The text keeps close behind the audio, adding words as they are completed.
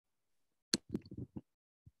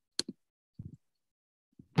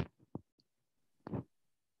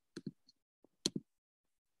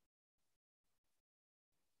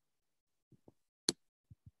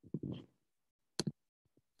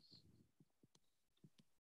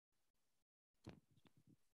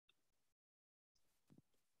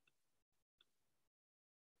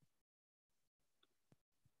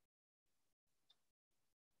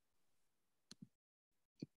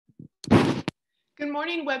Good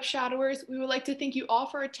morning, WebShadowers. We would like to thank you all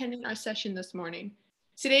for attending our session this morning.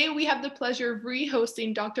 Today, we have the pleasure of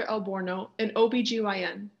rehosting Dr. Elborno, an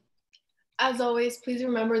OBGYN. As always, please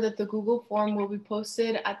remember that the Google form will be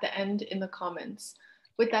posted at the end in the comments.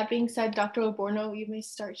 With that being said, Dr. Elborno, you may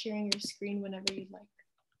start sharing your screen whenever you'd like.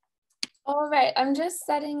 All right, I'm just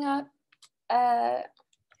setting up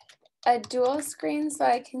a dual screen so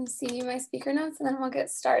I can see my speaker notes and then we'll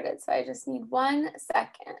get started. So I just need 1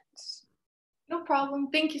 second. No problem.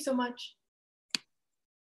 Thank you so much.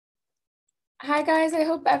 Hi guys, I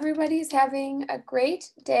hope everybody's having a great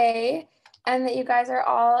day and that you guys are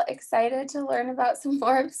all excited to learn about some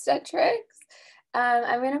more obstetrics.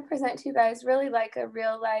 I'm going to present to you guys really like a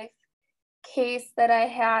real life case that I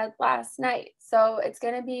had last night. So it's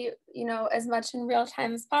going to be, as much in real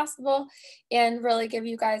time as possible and really give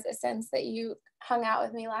you guys a sense that you hung out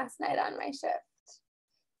with me last night on my shift.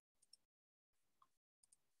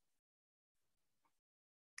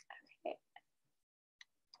 Okay.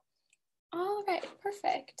 All right,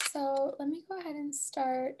 perfect. So let me go ahead and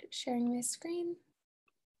start sharing my screen.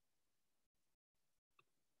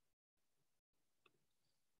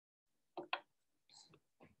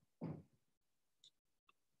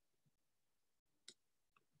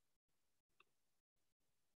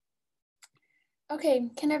 Okay,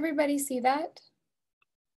 can everybody see that?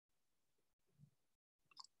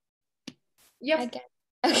 Yep.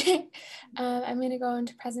 Okay, I'm going to go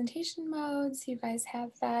into presentation mode so you guys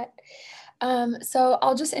have that. So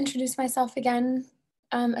I'll just introduce myself again,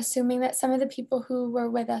 assuming that some of the people who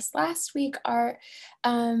were with us last week are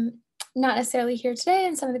not necessarily here today,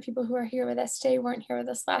 and some of the people who are here with us today weren't here with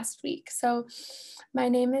us last week. So my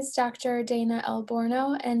name is Dr. Dana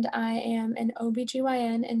Elborno, and I am an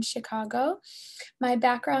OBGYN in Chicago. My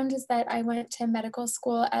background is that I went to medical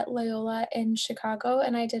school at Loyola in Chicago,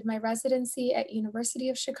 and I did my residency at University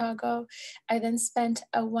of Chicago. I then spent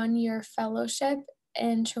a 1-year fellowship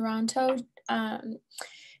in Toronto,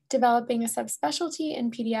 developing a subspecialty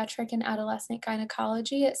in pediatric and adolescent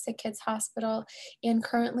gynecology at Sick Kids Hospital. And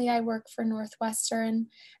currently I work for Northwestern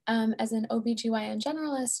as an OBGYN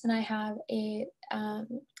generalist, and I have a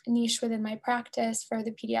niche within my practice for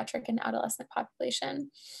the pediatric and adolescent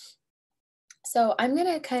population. So I'm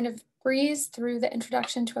going to kind of breeze through the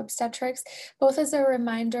introduction to obstetrics, both as a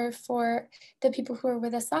reminder for the people who were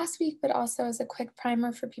with us last week, but also as a quick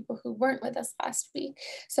primer for people who weren't with us last week.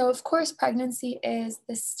 So of course, pregnancy is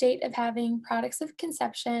the state of having products of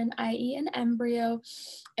conception, i.e. an embryo,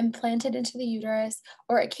 implanted into the uterus,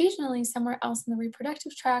 or occasionally somewhere else in the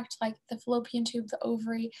reproductive tract, like the fallopian tube, the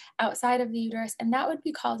ovary, outside of the uterus, and that would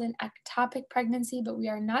be called an ectopic pregnancy, but we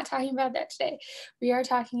are not talking about that today. We are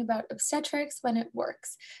talking about obstetrics when it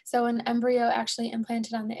works. So an embryo actually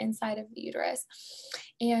implanted on the inside of the uterus.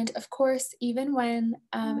 And of course, even when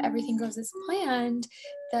everything goes as planned,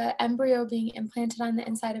 the embryo being implanted on the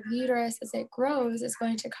inside of the uterus as it grows is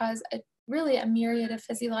going to cause really a myriad of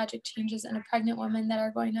physiologic changes in a pregnant woman that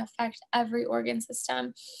are going to affect every organ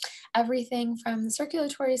system, everything from the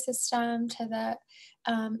circulatory system to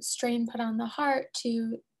the strain put on the heart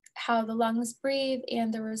to how the lungs breathe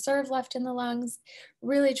and the reserve left in the lungs,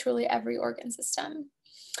 really truly every organ system.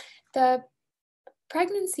 The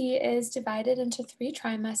pregnancy is divided into 3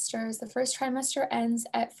 trimesters. The first trimester ends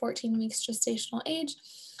at 14 weeks gestational age.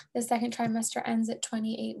 The second trimester ends at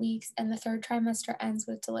 28 weeks, and the third trimester ends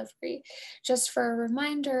with delivery. Just for a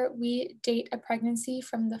reminder, we date a pregnancy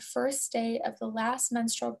from the first day of the last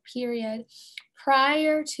menstrual period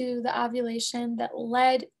prior to the ovulation that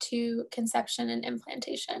led to conception and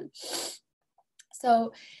implantation.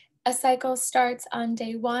 So a cycle starts on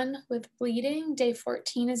day 1 with bleeding. Day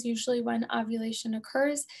 14 is usually when ovulation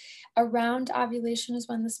occurs. Around ovulation is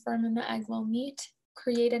when the sperm and the egg will meet,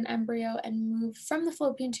 create an embryo, and move from the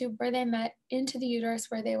fallopian tube where they met into the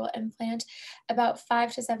uterus, where they will implant about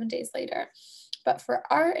 5 to 7 days later. But for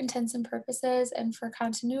our intents and purposes and for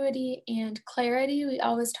continuity and clarity, we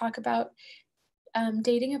always talk about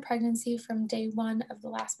dating a pregnancy from day 1 of the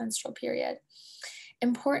last menstrual period.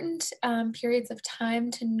 Important periods of time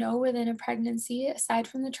to know within a pregnancy, aside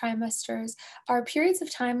from the trimesters, are periods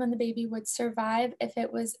of time when the baby would survive if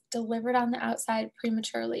it was delivered on the outside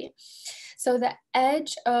prematurely. So the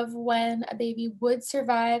edge of when a baby would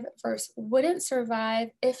survive versus wouldn't survive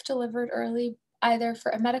if delivered early, either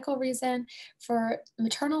for a medical reason, for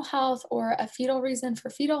maternal health, or a fetal reason for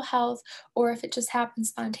fetal health, or if it just happens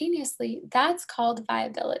spontaneously, that's called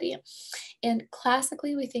viability. And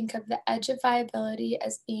classically, we think of the edge of viability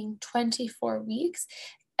as being 24 weeks,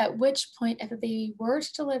 at which point, if a baby were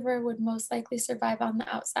to deliver, would most likely survive on the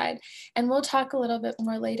outside. And we'll talk a little bit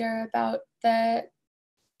more later about the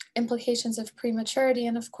implications of prematurity,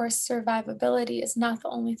 and of course, survivability is not the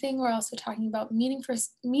only thing. We're also talking about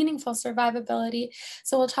meaningful survivability.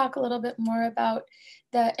 So we'll talk a little bit more about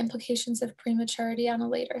the implications of prematurity on a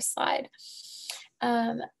later slide.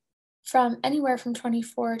 From anywhere from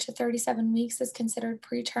 24 to 37 weeks is considered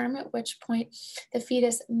preterm, at which point the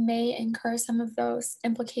fetus may incur some of those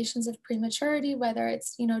implications of prematurity, whether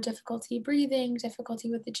it's, difficulty breathing,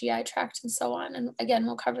 difficulty with the GI tract, and so on. And again,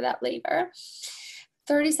 we'll cover that later.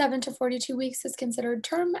 37 to 42 weeks is considered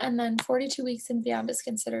term, and then 42 weeks and beyond is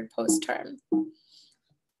considered post-term.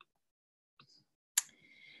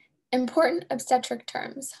 Important obstetric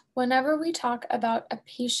terms. Whenever we talk about a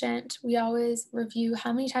patient, we always review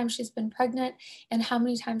how many times she's been pregnant and how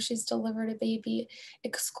many times she's delivered a baby,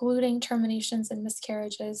 excluding terminations and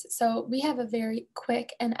miscarriages. So we have a very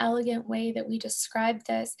quick and elegant way that we describe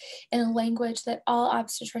this in a language that all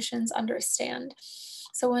obstetricians understand.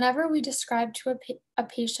 So whenever we describe to a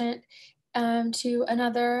patient, to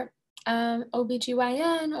another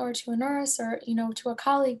OBGYN or to a nurse or, to a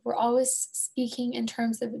colleague, we're always speaking in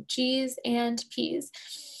terms of G's and P's.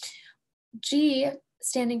 G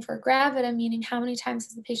standing for gravida, meaning how many times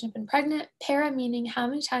has the patient been pregnant, para meaning how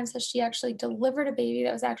many times has she actually delivered a baby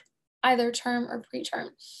that was either term or preterm.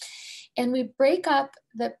 And we break up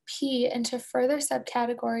the P into further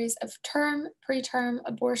subcategories of term, preterm,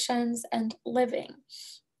 abortions, and living.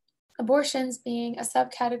 Abortions being a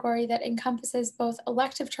subcategory that encompasses both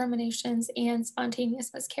elective terminations and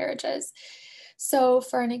spontaneous miscarriages. So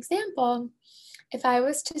for an example, if I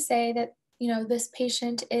was to say that, this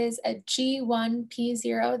patient is a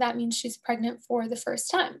G1P0, that means she's pregnant for the first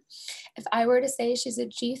time. If I were to say she's a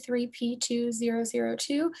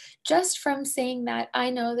G3P2002, just from saying that, I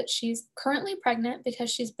know that she's currently pregnant because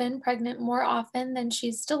she's been pregnant more often than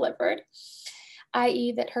she's delivered,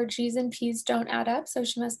 i.e. that her G's and P's don't add up, so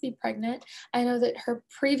she must be pregnant. I know that her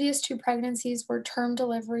previous 2 pregnancies were term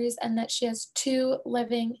deliveries and that she has 2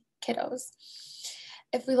 living kiddos.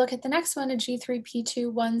 If we look at the next one, a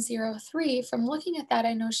G3P2103, from looking at that,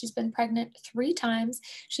 I know she's been pregnant 3 times.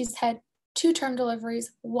 She's had 2 term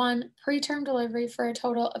deliveries, 1 preterm delivery for a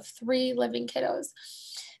total of 3 living kiddos.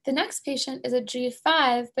 The next patient is a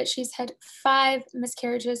G5, but she's had 5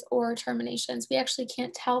 miscarriages or terminations. We actually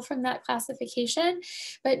can't tell from that classification,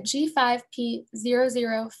 but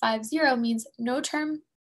G5P0050 means no term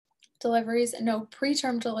deliveries, no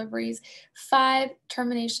preterm deliveries, 5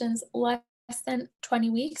 terminations less than 20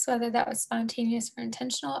 weeks, whether that was spontaneous or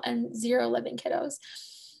intentional, and 0 living kiddos.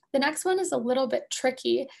 The next one is a little bit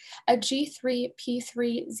tricky, a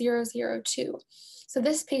G3P3002. So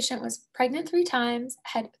this patient was pregnant 3 times,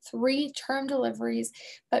 had 3 term deliveries,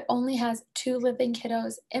 but only has 2 living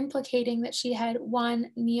kiddos, implicating that she had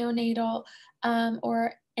 1 neonatal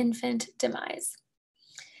or infant demise.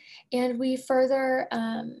 And we further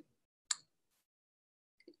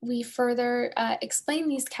explain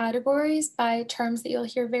these categories by terms that you'll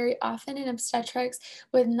hear very often in obstetrics,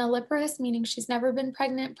 with nulliparous, meaning she's never been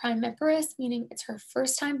pregnant, primiparous, meaning it's her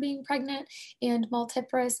first time being pregnant, and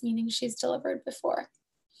multiparous, meaning she's delivered before.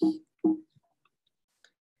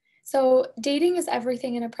 So dating is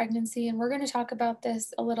everything in a pregnancy, and we're going to talk about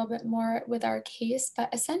this a little bit more with our case,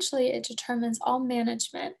 but essentially it determines all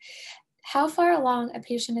management. How far along a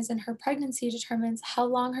patient is in her pregnancy determines how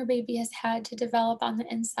long her baby has had to develop on the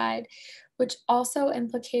inside, which also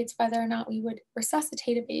implicates whether or not we would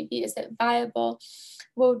resuscitate a baby. Is it viable?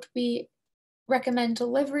 Would we recommend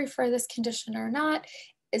delivery for this condition or not?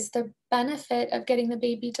 Is the benefit of getting the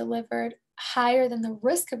baby delivered higher than the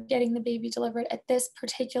risk of getting the baby delivered at this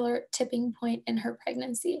particular tipping point in her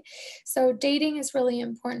pregnancy? So dating is really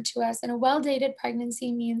important to us, and a well-dated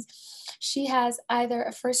pregnancy means she has either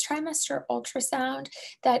a first trimester ultrasound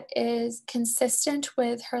that is consistent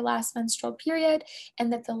with her last menstrual period,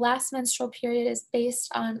 and that the last menstrual period is based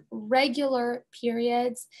on regular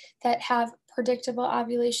periods that have predictable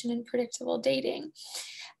ovulation and predictable dating.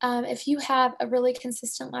 If you have a really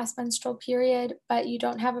consistent last menstrual period, but you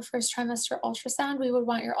don't have a first trimester ultrasound, we would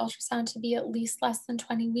want your ultrasound to be at least less than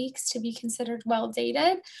 20 weeks to be considered well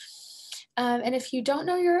dated. And if you don't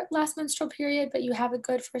know your last menstrual period, but you have a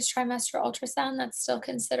good first trimester ultrasound, that's still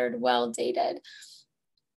considered well dated.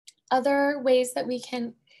 Other ways that we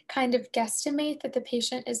can kind of guesstimate that the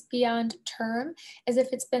patient is beyond term is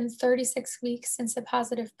if it's been 36 weeks since a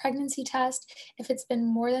positive pregnancy test, if it's been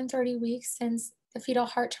more than 30 weeks since the fetal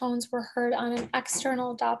heart tones were heard on an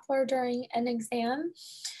external Doppler during an exam.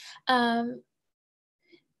 All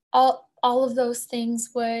of those things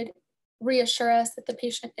would reassure us that the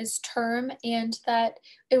patient is term and that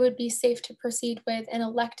it would be safe to proceed with an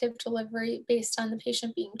elective delivery based on the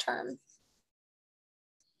patient being term.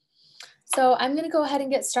 So I'm going to go ahead and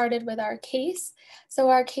get started with our case. So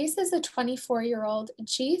our case is a 24-year-old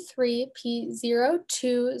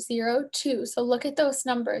G3P0202. So look at those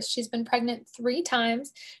numbers. She's been pregnant 3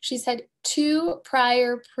 times. She's had 2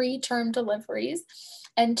 prior preterm deliveries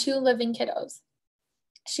and 2 living kiddos.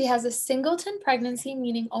 She has a singleton pregnancy,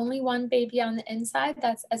 meaning only 1 baby on the inside.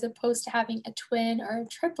 That's as opposed to having a twin or a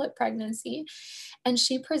triplet pregnancy. And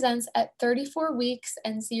she presents at 34 weeks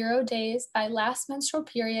and 0 days by last menstrual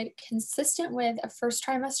period, consistent with a first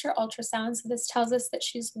trimester ultrasound. So this tells us that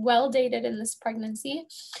she's well dated in this pregnancy.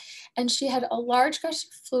 And she had a large gush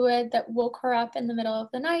of fluid that woke her up in the middle of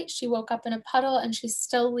the night. She woke up in a puddle and she's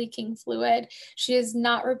still leaking fluid. She is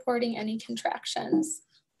not reporting any contractions.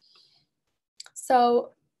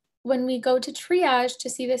 So when we go to triage to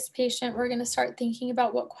see this patient, we're going to start thinking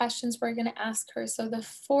about what questions we're going to ask her. So the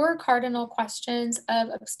 4 cardinal questions of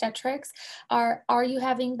obstetrics are you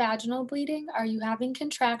having vaginal bleeding? Are you having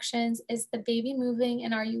contractions? Is the baby moving?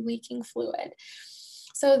 And are you leaking fluid?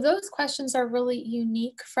 So those questions are really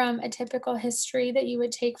unique from a typical history that you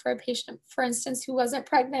would take for a patient, for instance, who wasn't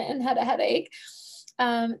pregnant and had a headache.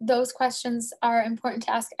 Those questions are important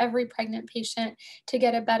to ask every pregnant patient to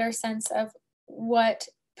get a better sense of what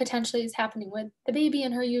potentially is happening with the baby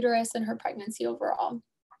in her uterus and her pregnancy overall.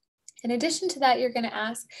 In addition to that, you're going to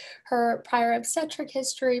ask her prior obstetric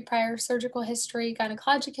history, prior surgical history,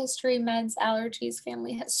 gynecologic history, meds, allergies,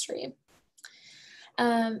 family history.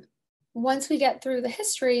 Once we get through the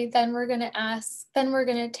history, then we're going to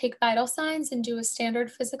take vital signs and do a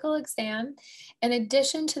standard physical exam. In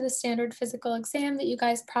addition to the standard physical exam that you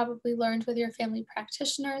guys probably learned with your family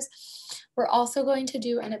practitioners, we're also going to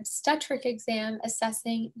do an obstetric exam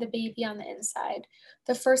assessing the baby on the inside.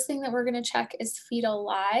 The first thing that we're going to check is fetal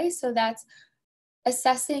lie. So that's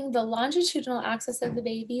assessing the longitudinal axis of the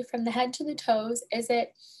baby from the head to the toes. Is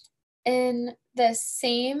it in the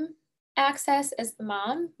same axis as the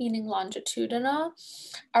mom, meaning longitudinal?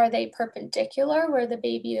 Are they perpendicular where the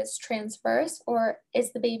baby is transverse, or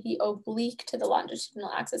is the baby oblique to the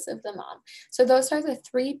longitudinal axis of the mom? So those are the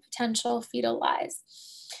 3 potential fetal lies.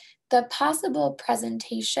 The possible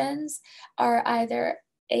presentations are either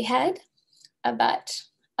a head, a butt,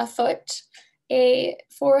 a foot, a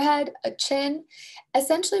forehead, a chin.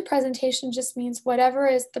 Essentially, presentation just means whatever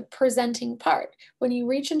is the presenting part. When you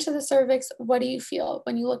reach into the cervix, what do you feel?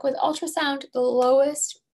 When you look with ultrasound, the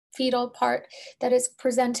lowest fetal part that is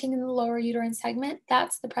presenting in the lower uterine segment,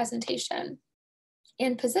 that's the presentation.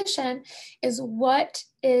 And position is what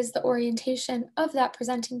is the orientation of that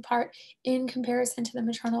presenting part in comparison to the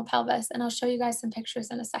maternal pelvis. And I'll show you guys some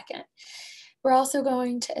pictures in a second. We're also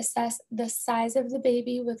going to assess the size of the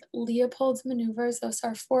baby with Leopold's maneuvers. Those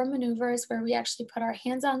are 4 maneuvers where we actually put our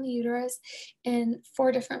hands on the uterus in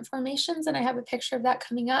 4 different formations. And I have a picture of that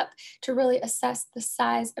coming up to really assess the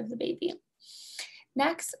size of the baby.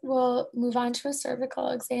 Next, we'll move on to a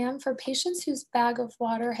cervical exam. For patients whose bag of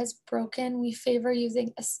water has broken, we favor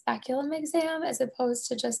using a speculum exam as opposed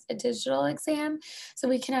to just a digital exam. So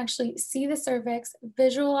we can actually see the cervix,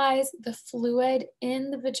 visualize the fluid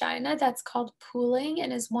in the vagina. That's called pooling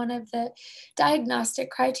and is one of the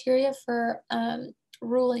diagnostic criteria for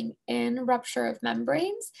ruling in rupture of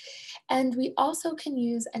membranes. And we also can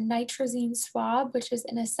use a nitrazine swab, which is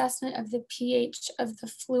an assessment of the pH of the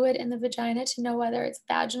fluid in the vagina to know whether it's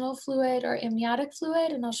vaginal fluid or amniotic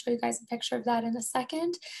fluid. And I'll show you guys a picture of that in a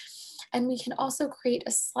second. And we can also create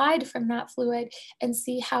a slide from that fluid and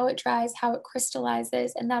see how it dries, how it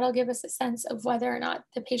crystallizes, and that'll give us a sense of whether or not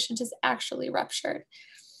the patient is actually ruptured.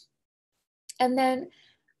 And then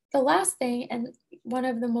the last thing, and one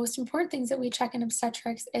of the most important things that we check in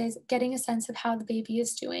obstetrics, is getting a sense of how the baby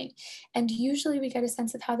is doing. And usually we get a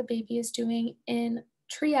sense of how the baby is doing in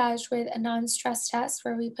triage with a non-stress test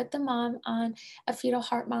where we put the mom on a fetal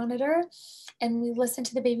heart monitor and we listen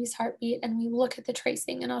to the baby's heartbeat and we look at the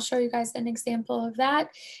tracing. And I'll show you guys an example of that.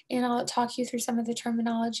 And I'll talk you through some of the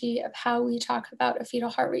terminology of how we talk about a fetal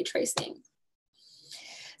heart rate tracing.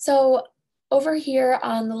 So over here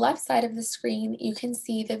on the left side of the screen, you can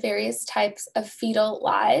see the various types of fetal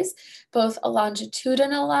lies, both a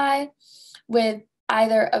longitudinal lie with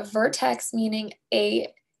either a vertex, meaning a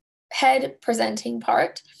head presenting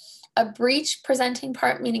part, a breech presenting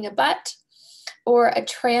part, meaning a butt, or a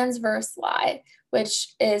transverse lie,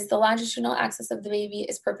 which is the longitudinal axis of the baby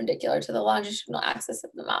is perpendicular to the longitudinal axis of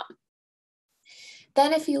the mom.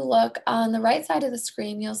 Then if you look on the right side of the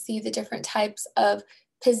screen, you'll see the different types of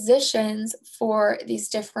positions for these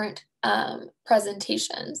different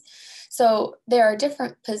presentations. So there are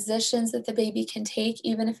different positions that the baby can take,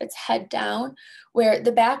 even if it's head down, where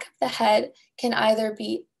the back of the head can either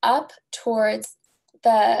be up towards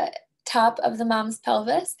the top of the mom's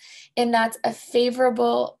pelvis, and that's a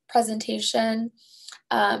favorable presentation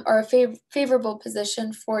or a favorable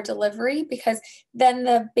position for delivery, because then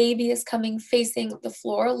the baby is coming facing the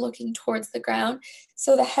floor, looking towards the ground.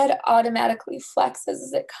 So the head automatically flexes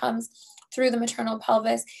as it comes through the maternal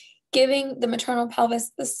pelvis, giving the maternal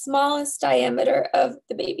pelvis the smallest diameter of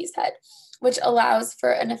the baby's head, which allows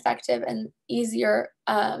for an effective and easier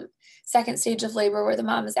second stage of labor where the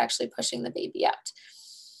mom is actually pushing the baby out.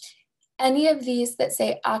 Any of these that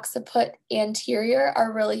say occiput anterior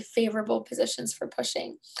are really favorable positions for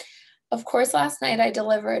pushing. Of course, last night I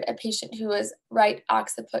delivered a patient who was right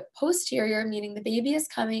occiput posterior, meaning the baby is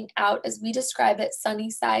coming out, as we describe it,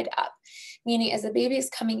 sunny side up, meaning as the baby is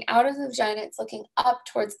coming out of the vagina, it's looking up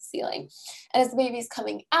towards the ceiling. And as the baby is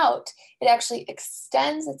coming out, it actually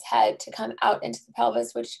extends its head to come out into the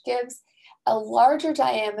pelvis, which gives a larger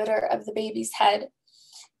diameter of the baby's head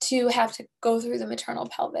to have to go through the maternal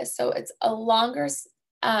pelvis. So it's a longer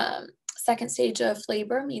second stage of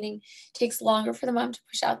labor, meaning it takes longer for the mom to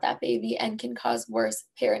push out that baby and can cause worse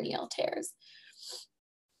perineal tears.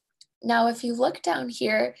 Now, if you look down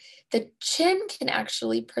here, the chin can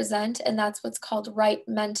actually present, and that's what's called right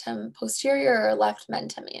mentum posterior or left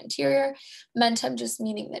mentum anterior. Mentum just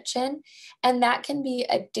meaning the chin. And that can be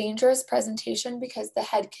a dangerous presentation because the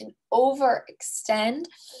head can overextend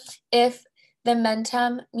if the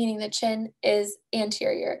mentum, meaning the chin, is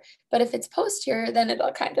anterior. But if it's posterior, then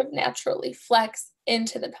it'll kind of naturally flex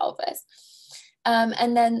into the pelvis.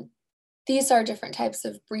 And then these are different types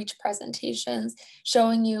of breech presentations,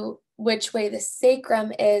 showing you which way the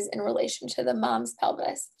sacrum is in relation to the mom's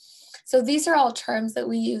pelvis. So these are all terms that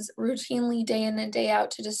we use routinely day in and day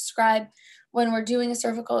out to describe when we're doing a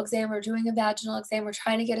cervical exam or doing a vaginal exam. We're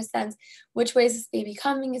trying to get a sense, which way is this baby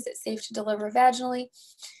coming? Is it safe to deliver vaginally?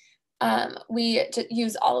 We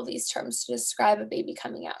use all of these terms to describe a baby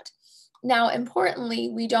coming out. Now, importantly,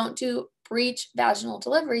 we don't do breech vaginal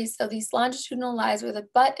deliveries. So these longitudinal lies where the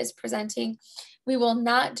butt is presenting, we will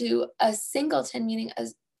not do a singleton, meaning a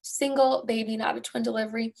single baby, not a twin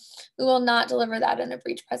delivery. We will not deliver that in a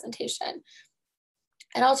breech presentation.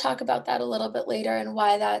 And I'll talk about that a little bit later and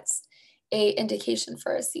why that's an indication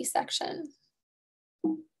for a C-section.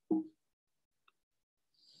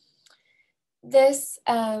 This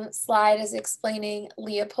slide is explaining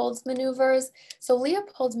Leopold's maneuvers. So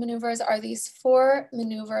Leopold's maneuvers are these 4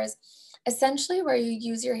 maneuvers, essentially where you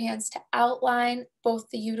use your hands to outline both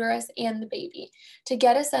the uterus and the baby to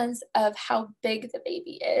get a sense of how big the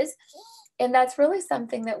baby is. And that's really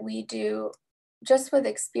something that we do just with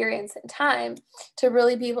experience and time to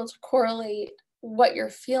really be able to correlate what you're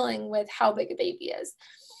feeling with how big a baby is.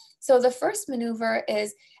 So the first maneuver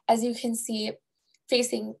is, as you can see,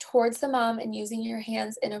 facing towards the mom and using your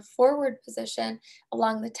hands in a forward position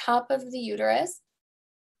along the top of the uterus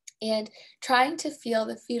and trying to feel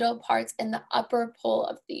the fetal parts in the upper pole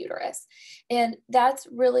of the uterus. And that's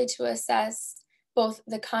really to assess both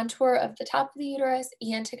the contour of the top of the uterus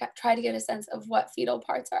and to try to get a sense of what fetal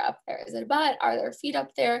parts are up there. Is it a butt? Are there feet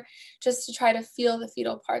up there? Just to try to feel the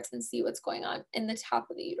fetal parts and see what's going on in the top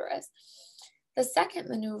of the uterus. The second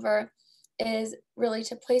maneuver is really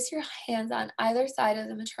to place your hands on either side of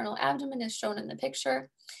the maternal abdomen as shown in the picture.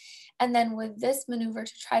 And then with this maneuver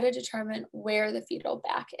to try to determine where the fetal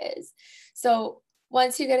back is. So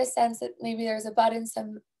once you get a sense that maybe there's a butt and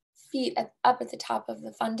some feet up at the top of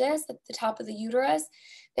the fundus, at the top of the uterus,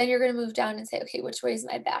 then you're going to move down and say, okay, which way is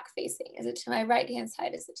my back facing? Is it to my right hand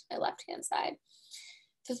side? Is it to my left hand side?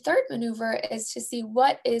 The third maneuver is to see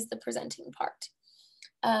what is the presenting part.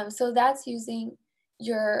 So that's using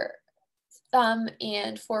your thumb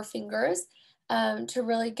and 4 fingers to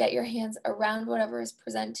really get your hands around whatever is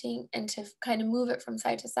presenting and to kind of move it from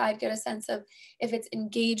side to side, get a sense of if it's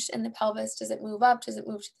engaged in the pelvis, does it move up, does it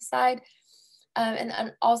move to the side?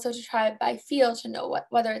 And also to try by feel to know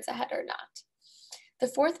whether it's a head or not. The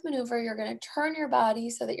fourth maneuver, you're going to turn your body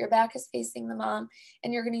so that your back is facing the mom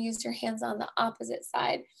and you're going to use your hands on the opposite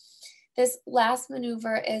side. This last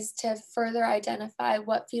maneuver is to further identify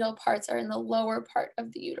what fetal parts are in the lower part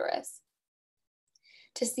of the uterus.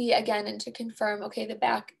 To see again and to confirm, okay, the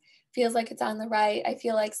back feels like it's on the right. I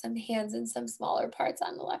feel like some hands and some smaller parts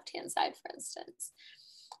on the left-hand side, for instance.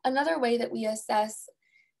 Another way that we assess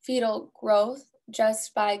fetal growth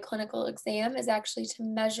just by clinical exam is actually to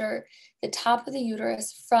measure the top of the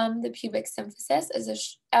uterus from the pubic symphysis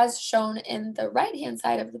as shown in the right-hand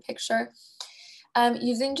side of the picture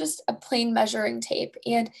using just a plain measuring tape.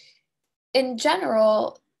 And in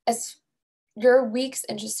general, as your weeks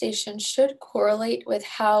in gestation should correlate with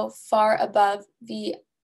how far above the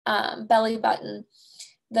belly button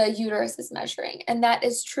the uterus is measuring. And that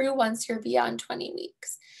is true once you're beyond 20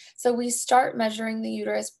 weeks. So we start measuring the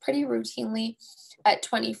uterus pretty routinely at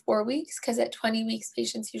 24 weeks, because at 20 weeks,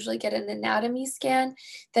 patients usually get an anatomy scan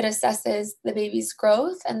that assesses the baby's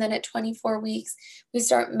growth. And then at 24 weeks, we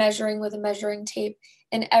start measuring with a measuring tape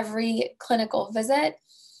in every clinical visit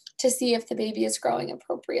to see if the baby is growing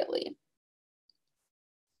appropriately.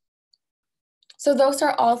 So those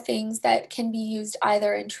are all things that can be used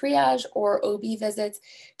either in triage or OB visits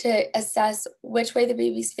to assess which way the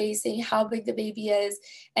baby's facing, how big the baby is,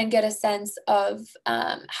 and get a sense of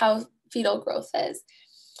how fetal growth is.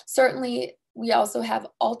 Certainly, we also have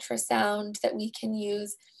ultrasound that we can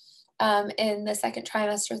use in the second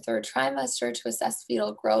trimester, third trimester to assess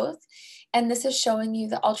fetal growth. And this is showing you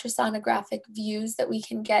the ultrasonographic views that we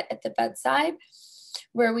can get at the bedside,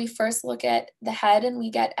 where we first look at the head and we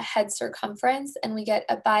get a head circumference and we get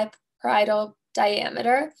a biparietal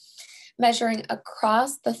diameter measuring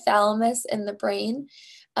across the thalamus in the brain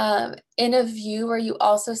in a view where you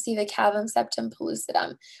also see the cavum septum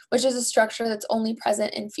pellucidum, which is a structure that's only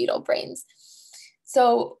present in fetal brains.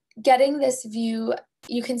 So getting this view,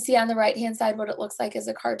 you can see on the right-hand side what it looks like as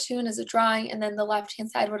a cartoon, as a drawing, and then the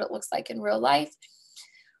left-hand side what it looks like in real life.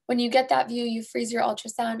 When you get that view, you freeze your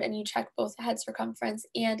ultrasound and you check both the head circumference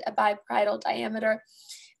and a biparietal diameter.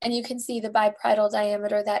 And you can see the biparietal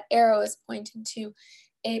diameter, that arrow is pointing to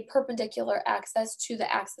a perpendicular axis to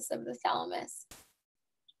the axis of the thalamus.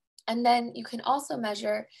 And then you can also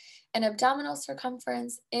measure an abdominal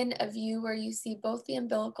circumference in a view where you see both the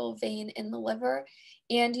umbilical vein in the liver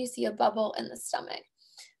and you see a bubble in the stomach.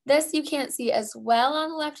 This you can't see as well on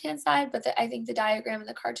the left-hand side, but I think the diagram in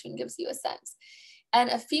the cartoon gives you a sense. And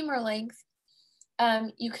a femur length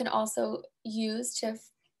you can also use to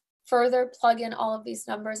further plug in all of these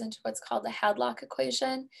numbers into what's called the Hadlock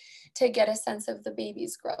equation to get a sense of the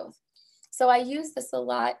baby's growth. So I use this a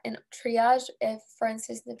lot in triage. If, for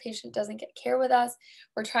instance, the patient doesn't get care with us,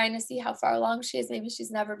 we're trying to see how far along she is. Maybe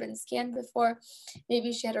she's never been scanned before.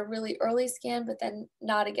 Maybe she had a really early scan, but then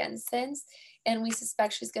not again since, and we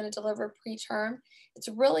suspect she's going to deliver preterm. It's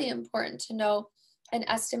really important to know an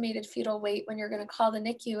estimated fetal weight when you're going to call the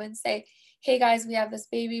NICU and say, hey guys, we have this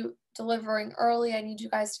baby delivering early. I need you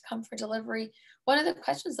guys to come for delivery. One of the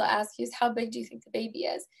questions they'll ask you is, how big do you think the baby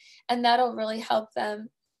is? And that'll really help them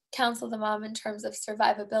counsel the mom in terms of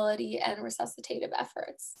survivability and resuscitative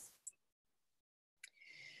efforts.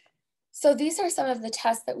 So these are some of the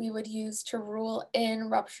tests that we would use to rule in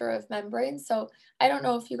rupture of membrane. So I don't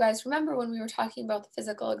know if you guys remember when we were talking about the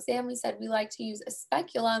physical exam, we said we like to use a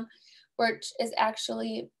speculum, which is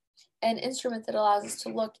actually an instrument that allows us to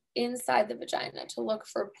look inside the vagina, to look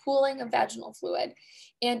for pooling of vaginal fluid.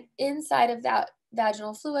 And inside of that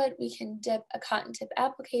vaginal fluid, we can dip a cotton tip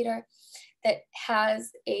applicator that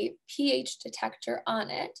has a pH detector on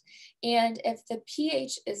it. And if the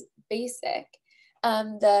pH is basic,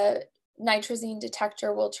 the nitrazine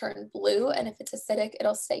detector will turn blue, and if it's acidic,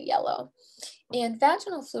 it'll stay yellow. And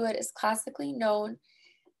vaginal fluid is classically known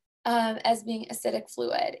as being acidic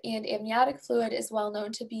fluid, and amniotic fluid is well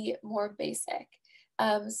known to be more basic.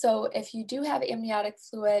 So if you do have amniotic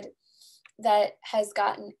fluid that has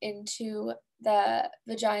gotten into the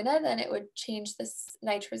vagina, then it would change this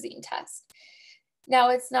nitrazine test.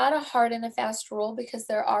 Now, it's not a hard and a fast rule because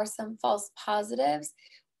there are some false positives.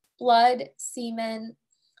 Blood, semen,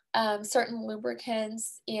 certain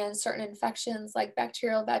lubricants, and certain infections like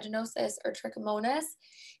bacterial vaginosis or trichomonas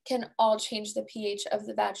can all change the pH of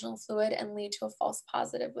the vaginal fluid and lead to a false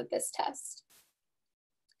positive with this test.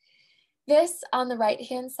 This on the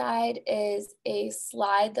right-hand side is a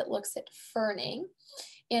slide that looks at ferning.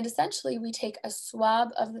 And essentially, we take a swab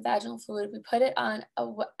of the vaginal fluid, we put it on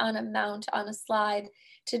a mount on a slide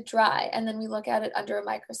to dry, and then we look at it under a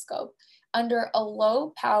microscope. Under a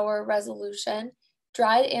low power resolution,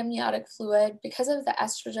 dried amniotic fluid, because of the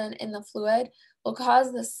estrogen in the fluid, will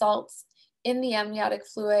cause the salts in the amniotic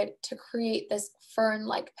fluid to create this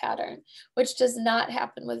fern-like pattern, which does not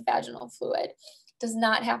happen with vaginal fluid, does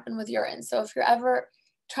not happen with urine. So if you're ever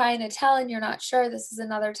trying to tell and you're not sure, this is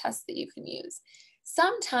another test that you can use.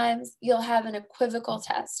 Sometimes you'll have an equivocal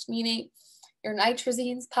test, meaning your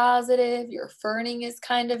nitrazine's positive, your ferning is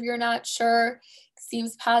kind of, you're not sure,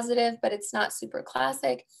 seems positive, but it's not super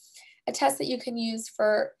classic. A test that you can use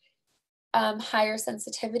for higher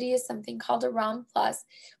sensitivity is something called a ROM+,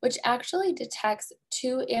 which actually detects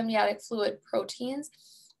two amniotic fluid proteins,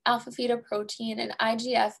 alpha-fetoprotein and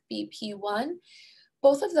IGF-BP1.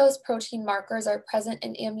 Both of those protein markers are present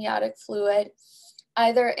in amniotic fluid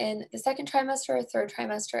either in the second trimester or third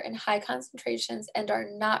trimester in high concentrations and are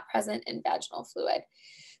not present in vaginal fluid.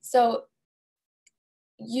 So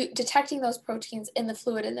detecting those proteins in the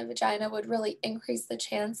fluid in the vagina would really increase the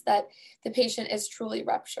chance that the patient is truly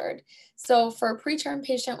ruptured. So for a preterm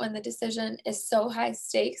patient, when the decision is so high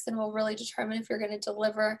stakes and will really determine if you're going to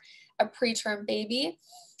deliver a preterm baby,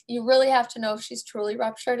 you really have to know if she's truly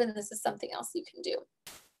ruptured, and this is something else you can do.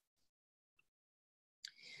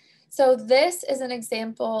 So this is an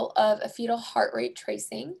example of a fetal heart rate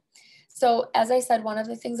tracing. So as I said, one of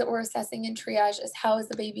the things that we're assessing in triage is how is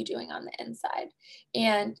the baby doing on the inside?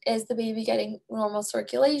 And is the baby getting normal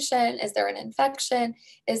circulation? Is there an infection?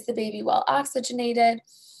 Is the baby well oxygenated?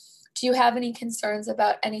 Do you have any concerns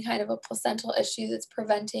about any kind of a placental issue that's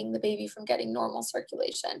preventing the baby from getting normal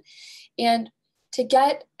circulation? And to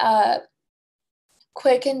get a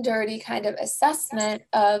quick and dirty kind of assessment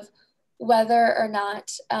of whether or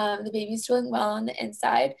not the baby's doing well on the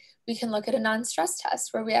inside, we can look at a non-stress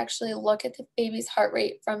test where we actually look at the baby's heart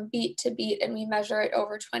rate from beat to beat and we measure it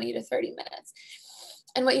over 20 to 30 minutes.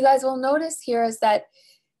 And what you guys will notice here is that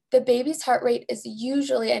the baby's heart rate is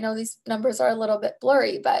usually, I know these numbers are a little bit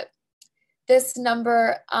blurry, but this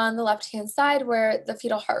number on the left-hand side where the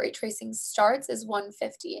fetal heart rate tracing starts is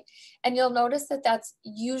 150. And you'll notice that that's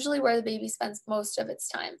usually where the baby spends most of its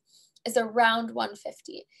time, is around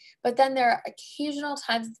 150. But then there are occasional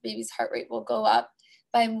times that the baby's heart rate will go up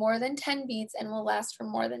by more than 10 beats and will last for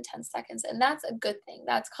more than 10 seconds. And that's a good thing.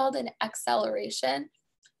 That's called an acceleration,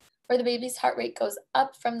 where the baby's heart rate goes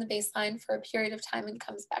up from the baseline for a period of time and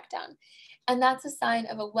comes back down. And that's a sign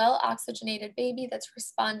of a well-oxygenated baby that's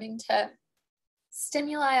responding to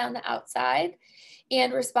stimuli on the outside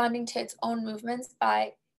and responding to its own movements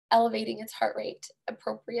by elevating its heart rate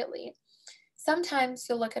appropriately. Sometimes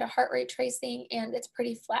you'll look at a heart rate tracing and it's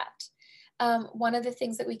pretty flat. One of the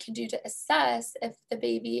things that we can do to assess if the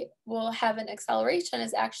baby will have an acceleration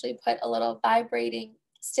is actually put a little vibrating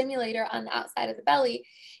stimulator on the outside of the belly.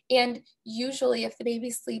 And usually if the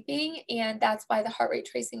baby's sleeping and that's why the heart rate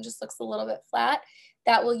tracing just looks a little bit flat,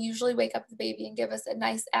 that will usually wake up the baby and give us a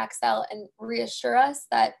nice accel and reassure us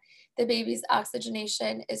that the baby's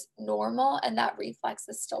oxygenation is normal and that reflex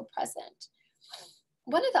is still present.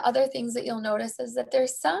 One of the other things that you'll notice is that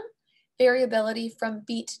there's some variability from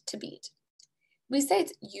beat to beat. We say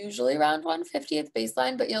it's usually around 150 at the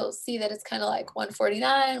baseline, but you'll see that it's kind of like 149,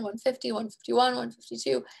 150, 151,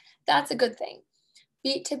 152. That's a good thing.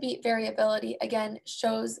 Beat to beat variability, again,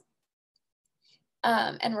 shows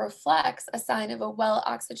and reflects a sign of a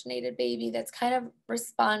well-oxygenated baby that's kind of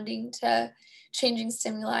responding to changing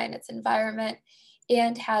stimuli in its environment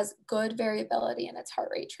and has good variability in its heart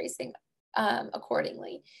rate tracing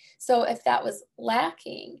accordingly. So if that was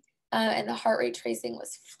lacking and the heart rate tracing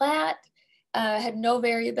was flat, had no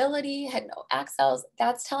variability, had no accels,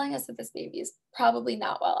 that's telling us that this baby is probably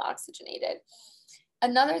not well oxygenated.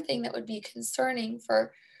 Another thing that would be concerning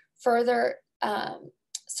for further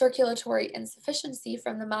circulatory insufficiency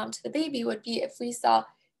from the mom to the baby would be if we saw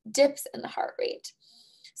dips in the heart rate.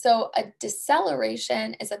 So a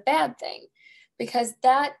deceleration is a bad thing because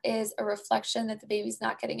that is a reflection that the baby's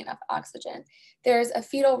not getting enough oxygen. There's a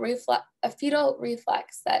fetal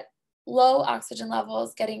reflex that low oxygen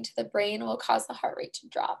levels getting to the brain will cause the heart rate to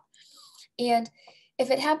drop. And if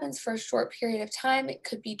it happens for a short period of time, it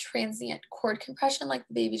could be transient cord compression, like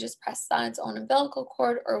the baby just presses on its own umbilical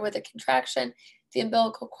cord, or with a contraction, the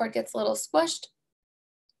umbilical cord gets a little squished.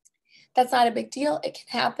 That's not a big deal. It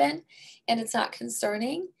can happen and it's not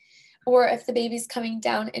concerning. Or if the baby's coming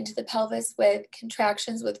down into the pelvis with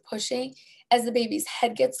contractions, with pushing, as the baby's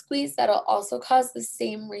head gets squeezed, that'll also cause the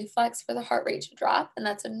same reflex for the heart rate to drop, and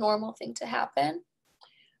that's a normal thing to happen.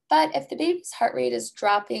 But if the baby's heart rate is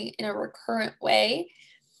dropping in a recurrent way,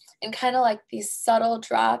 and kind of like these subtle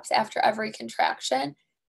drops after every contraction,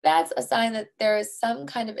 that's a sign that there is some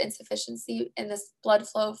kind of insufficiency in this blood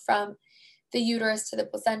flow from the uterus to the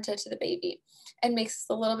placenta to the baby, and makes us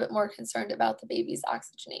a little bit more concerned about the baby's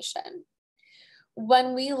oxygenation.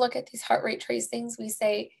 When we look at these heart rate tracings, we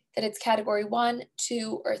say that it's category 1,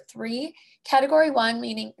 2, or 3. Category 1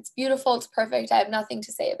 meaning it's beautiful, it's perfect, I have nothing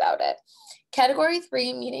to say about it. Category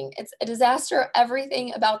 3 meaning it's a disaster,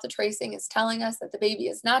 everything about the tracing is telling us that the baby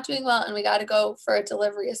is not doing well and we got to go for a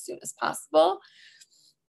delivery as soon as possible.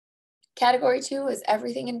 Category 2 is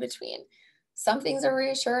everything in between. Some things are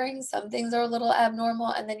reassuring, some things are a little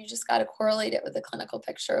abnormal, and then you just got to correlate it with the clinical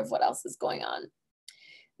picture of what else is going on.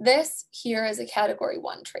 This here is a category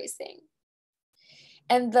 1 tracing.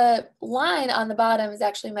 And the line on the bottom is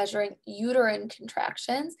actually measuring uterine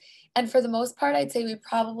contractions. And for the most part, I'd say we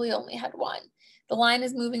probably only had one. The line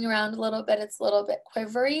is moving around a little bit. It's a little bit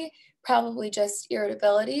quivery, probably just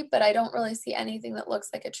irritability, but I don't really see anything that looks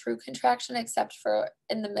like a true contraction except for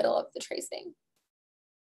in the middle of the tracing.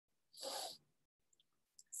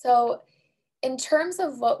 So in terms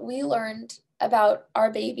of what we learned about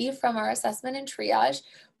our baby from our assessment and triage,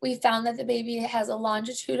 we found that the baby has a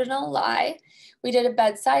longitudinal lie. We did a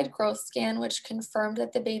bedside growth scan, which confirmed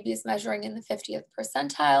that the baby is measuring in the 50th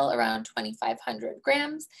percentile, around 2,500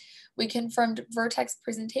 grams. We confirmed vertex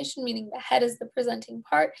presentation, meaning the head is the presenting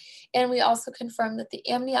part. And we also confirmed that the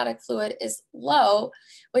amniotic fluid is low,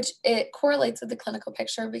 which it correlates with the clinical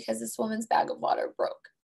picture because this woman's bag of water broke.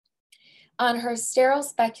 On her sterile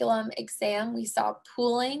speculum exam, we saw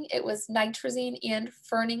pooling. It was nitrazine and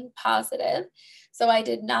ferning positive. So I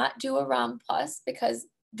did not do a ROM plus because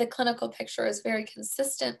the clinical picture is very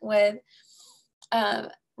consistent with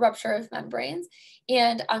rupture of membranes.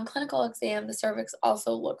 And on clinical exam, the cervix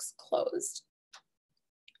also looks closed.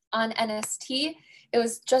 On NST, it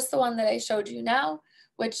was just the one that I showed you now,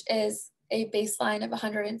 which is a baseline of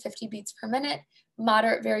 150 beats per minute.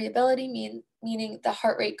 Moderate variability, meaning the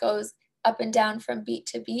heart rate goes up and down from beat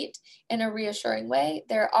to beat in a reassuring way.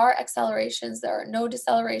 There are accelerations, there are no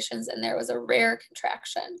decelerations, and there was a rare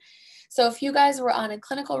contraction. So if you guys were on a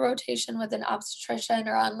clinical rotation with an obstetrician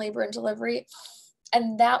or on labor and delivery,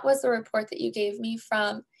 and that was the report that you gave me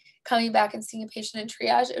from coming back and seeing a patient in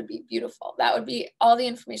triage, it would be beautiful. That would be all the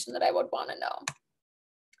information that I would want to know.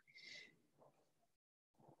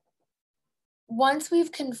 Once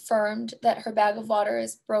we've confirmed that her bag of water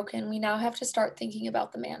is broken, we now have to start thinking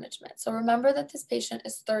about the management. So remember that this patient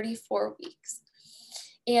is 34 weeks.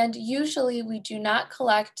 And usually we do not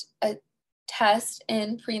collect a test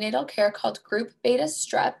in prenatal care called group beta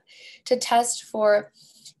strep to test for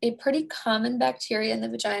a pretty common bacteria in the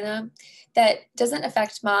vagina that doesn't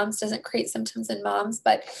affect moms, doesn't create symptoms in moms,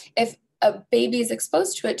 but if a baby is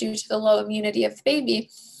exposed to it due to the low immunity of the baby,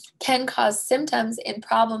 can cause symptoms and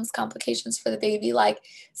problems, complications for the baby like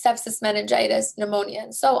sepsis, meningitis, pneumonia,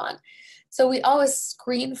 and so on. So we always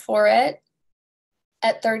screen for it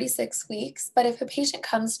at 36 weeks, but if a patient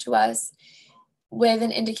comes to us with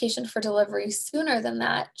an indication for delivery sooner than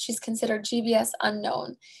that, she's considered GBS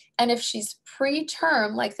unknown. And if she's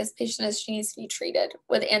preterm, like this patient is, she needs to be treated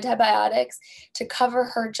with antibiotics to cover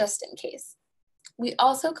her just in case. We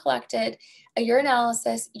also collected a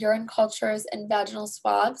urinalysis, urine cultures, and vaginal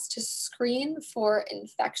swabs to screen for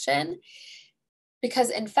infection,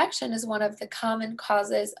 because infection is one of the common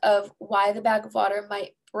causes of why the bag of water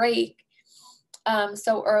might break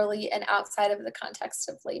so early and outside of the context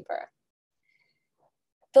of labor.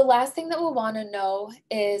 The last thing that we'll want to know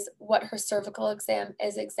is what her cervical exam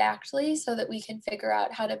is exactly so that we can figure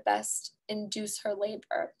out how to best induce her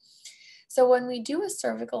labor. So when we do a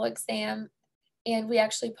cervical exam, and we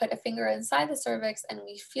actually put a finger inside the cervix and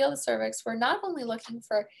we feel the cervix, we're not only looking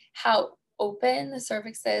for how open the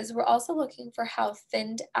cervix is, we're also looking for how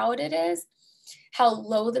thinned out it is, how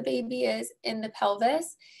low the baby is in the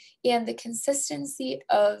pelvis, and the consistency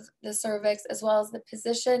of the cervix, as well as the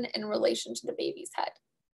position in relation to the baby's head.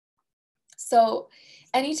 So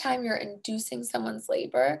anytime you're inducing someone's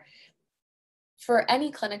labor, for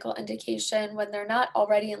any clinical indication, when they're not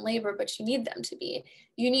already in labor, but you need them to be,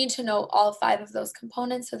 you need to know all 5 of those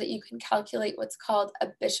components so that you can calculate what's called a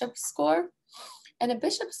Bishop score. And a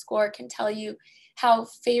Bishop score can tell you how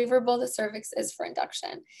favorable the cervix is for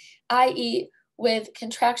induction, i.e., with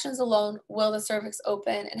contractions alone, will the cervix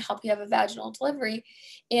open and help you have a vaginal delivery?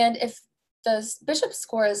 And if the Bishop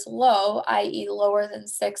score is low, i.e., lower than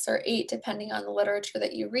 6 or 8, depending on the literature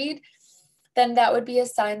that you read, then that would be a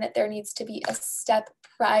sign that there needs to be a step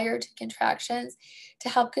prior to contractions to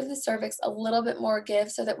help give the cervix a little bit more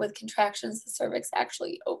give so that with contractions, the cervix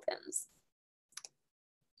actually opens.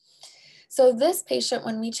 So this patient,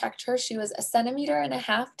 when we checked her, she was 1.5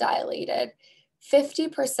 centimeters dilated,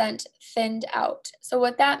 50% thinned out. So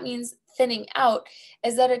what that means, thinning out,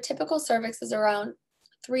 is that a typical cervix is around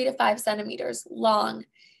 3 to 5 centimeters long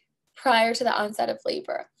prior to the onset of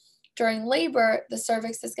labor. During labor, the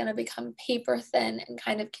cervix is going to become paper thin and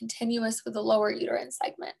kind of continuous with the lower uterine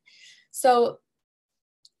segment. So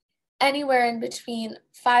anywhere in between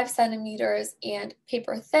 5 centimeters and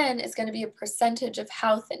paper thin is going to be a percentage of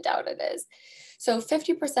how thinned out it is. So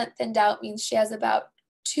 50% thinned out means she has about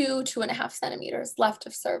 2.5 centimeters left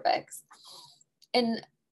of cervix in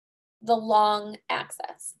the long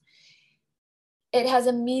axis. It has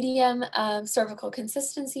a medium cervical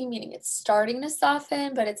consistency, meaning it's starting to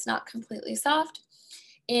soften, but it's not completely soft.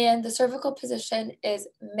 And the cervical position is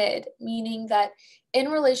mid, meaning that in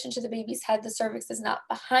relation to the baby's head, the cervix is not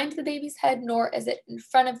behind the baby's head, nor is it in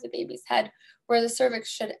front of the baby's head, where the cervix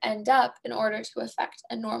should end up in order to affect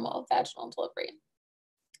a normal vaginal delivery.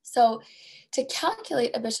 So to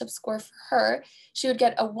calculate a Bishop score for her, she would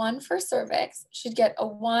get a 1 for cervix, she'd get a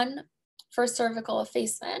 1 for cervical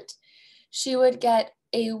effacement, she would get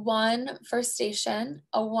a 1 for station,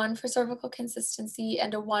 a 1 for cervical consistency,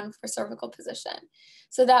 and a 1 for cervical position.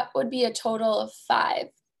 So that would be a total of 5,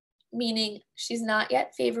 meaning she's not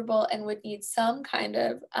yet favorable and would need some kind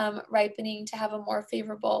of ripening to have a more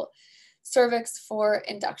favorable cervix for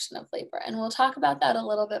induction of labor. And we'll talk about that a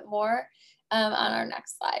little bit more on our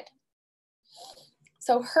next slide.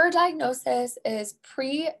 So her diagnosis is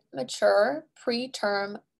premature,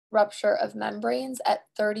 preterm rupture of membranes at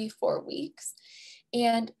 34 weeks.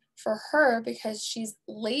 And for her, because she's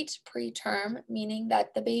late preterm, meaning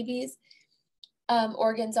that the baby's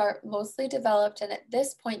organs are mostly developed, and at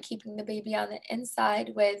this point, keeping the baby on the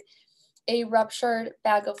inside with a ruptured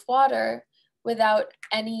bag of water without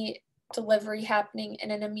any delivery happening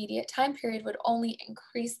in an immediate time period would only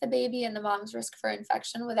increase the baby and the mom's risk for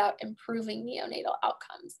infection without improving neonatal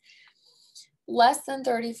outcomes. Less than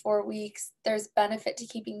 34 weeks, there's benefit to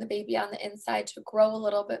keeping the baby on the inside to grow a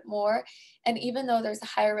little bit more. And even though there's a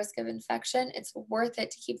higher risk of infection, it's worth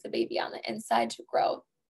it to keep the baby on the inside to grow.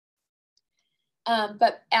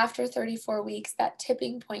 But after 34 weeks, that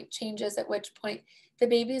tipping point changes, at which point the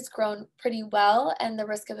baby's grown pretty well and the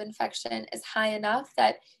risk of infection is high enough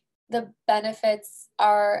that the benefits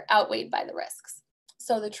are outweighed by the risks.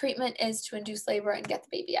 So the treatment is to induce labor and get the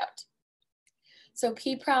baby out. So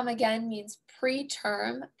PPROM again means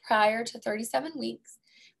preterm, prior to 37 weeks.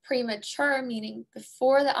 Premature meaning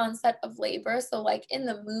before the onset of labor. So like in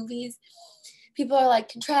the movies, people are like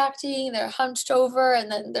contracting, they're hunched over, and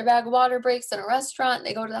then their bag of water breaks in a restaurant, and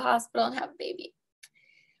they go to the hospital and have a baby.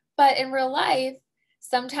 But in real life,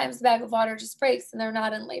 sometimes the bag of water just breaks and they're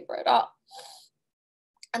not in labor at all.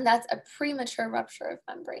 And that's a premature rupture of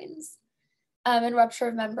membranes. And rupture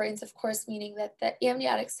of membranes, of course, meaning that the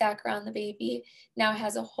amniotic sac around the baby now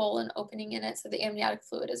has a hole and opening in it, so the amniotic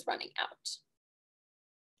fluid is running out.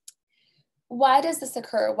 Why does this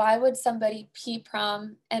occur? Why would somebody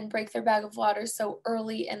PPROM and break their bag of water so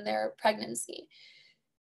early in their pregnancy?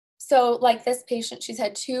 So like this patient, she's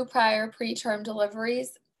had 2 prior preterm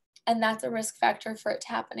deliveries, and that's a risk factor for it to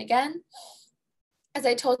happen again. As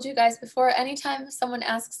I told you guys before, anytime someone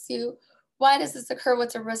asks you, why does this occur?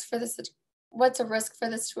 What's a risk for this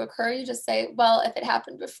to occur? You just say, well, if it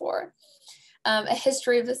happened before. A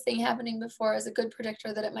history of this thing happening before is a good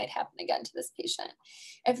predictor that it might happen again to this patient.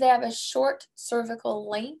 If they have a short cervical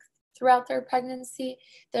length throughout their pregnancy,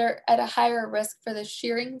 they're at a higher risk for the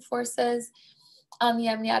shearing forces on the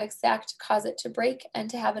amniotic sac to cause it to break and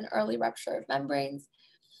to have an early rupture of membranes.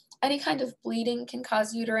 Any kind of bleeding can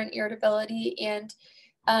cause uterine irritability and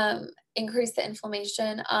increase the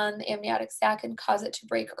inflammation on the amniotic sac and cause it to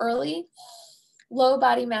break early. Low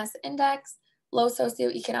body mass index, low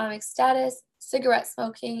socioeconomic status, cigarette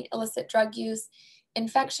smoking, illicit drug use,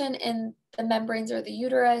 infection in the membranes or the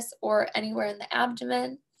uterus or anywhere in the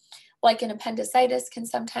abdomen, like an appendicitis, can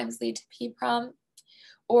sometimes lead to PPROM,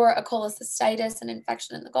 or a cholecystitis, an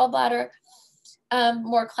infection in the gallbladder.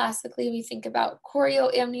 More classically, we think about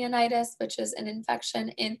chorioamnionitis, which is an infection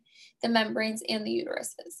in the membranes and the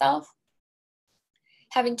uterus itself.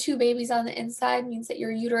 Having 2 babies on the inside means that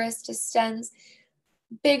your uterus distends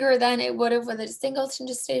bigger than it would have with a singleton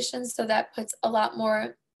gestation, so that puts a lot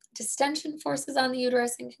more distension forces on the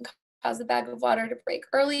uterus and can cause the bag of water to break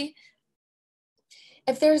early.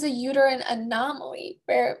 If there's a uterine anomaly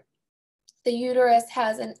where the uterus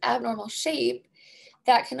has an abnormal shape,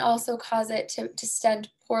 that can also cause it to distend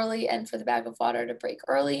poorly and for the bag of water to break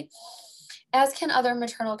early, as can other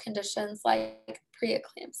maternal conditions like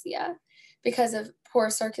preeclampsia, because of poor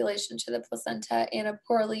circulation to the placenta and a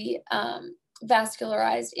poorly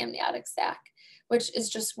vascularized amniotic sac, which is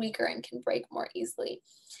just weaker and can break more easily.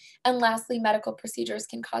 And lastly, medical procedures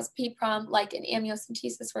can cause PPROM, like an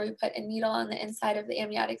amniocentesis, where we put a needle on the inside of the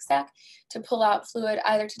amniotic sac to pull out fluid,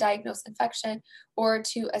 either to diagnose infection or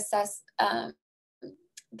to assess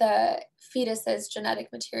the fetus's genetic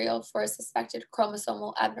material for a suspected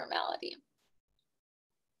chromosomal abnormality.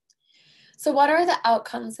 So what are the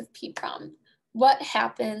outcomes of PPROM? What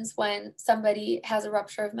happens when somebody has a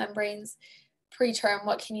rupture of membranes preterm?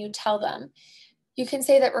 What can you tell them? You can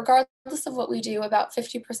say that regardless of what we do, about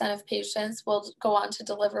 50% of patients will go on to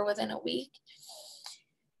deliver within a week.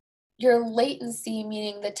 Your latency,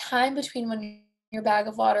 meaning the time between when your bag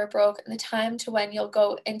of water broke and the time to when you'll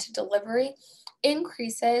go into delivery,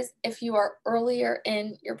 increases if you are earlier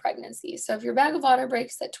in your pregnancy. So if your bag of water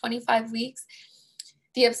breaks at 25 weeks,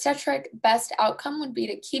 the obstetric best outcome would be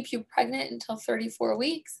to keep you pregnant until 34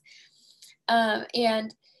 weeks.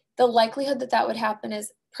 And the likelihood that that would happen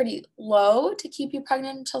is pretty low to keep you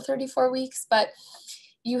pregnant until 34 weeks, but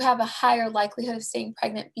you have a higher likelihood of staying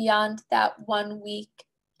pregnant beyond that 1 week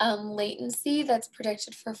latency that's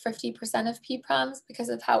predicted for 50% of PPROMs because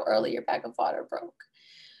of how early your bag of water broke.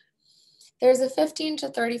 There's a 15 to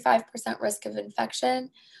 35% risk of infection.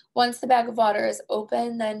 Once the bag of water is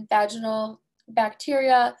open, then vaginal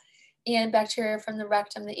bacteria and bacteria from the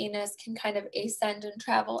rectum, the anus, can kind of ascend and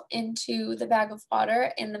travel into the bag of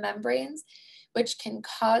water in the membranes, which can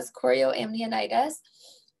cause chorioamnionitis.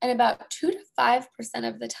 And about 2 to 5%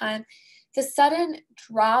 of the time, the sudden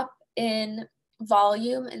drop in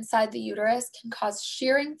volume inside the uterus can cause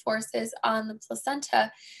shearing forces on the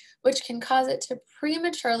placenta, which can cause it to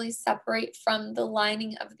prematurely separate from the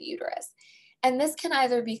lining of the uterus. And this can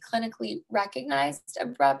either be clinically recognized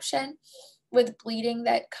abruption with bleeding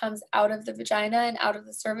that comes out of the vagina and out of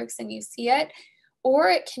the cervix and you see it, or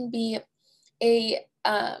it can be a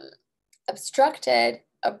obstructed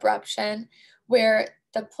abruption where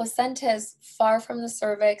the placenta is far from the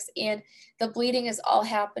cervix and the bleeding is all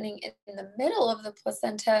happening in the middle of the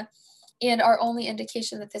placenta. And our only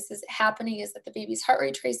indication that this is happening is that the baby's heart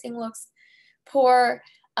rate tracing looks poor,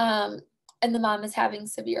 and the mom is having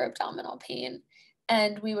severe abdominal pain.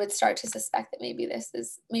 And we would start to suspect that maybe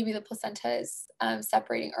the placenta is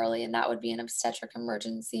separating early, and that would be an obstetric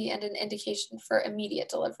emergency and an indication for immediate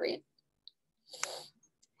delivery.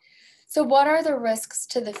 So what are the risks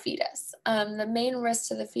to the fetus? The main risks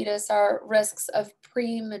to the fetus are risks of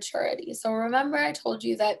prematurity. So remember I told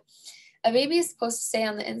you that a baby is supposed to stay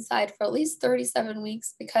on the inside for at least 37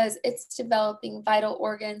 weeks because it's developing vital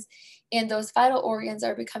organs, and those vital organs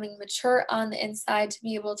are becoming mature on the inside to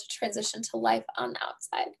be able to transition to life on the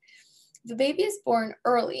outside. If the baby is born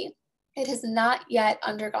early, it has not yet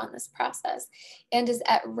undergone this process and is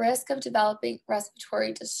at risk of developing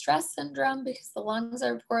respiratory distress syndrome because the lungs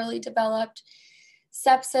are poorly developed,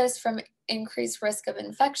 sepsis from increased risk of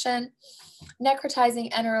infection,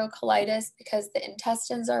 necrotizing enterocolitis because the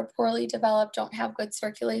intestines are poorly developed, don't have good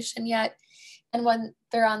circulation yet. And when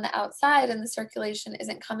they're on the outside and the circulation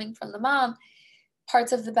isn't coming from the mom,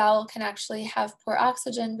 parts of the bowel can actually have poor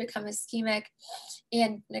oxygen, become ischemic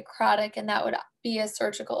and necrotic, and that would be a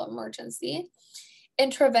surgical emergency.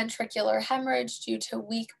 Intraventricular hemorrhage due to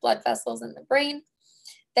weak blood vessels in the brain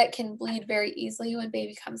that can bleed very easily when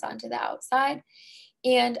baby comes onto the outside.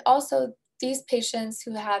 And also, these patients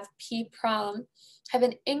who have PPROM have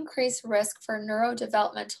an increased risk for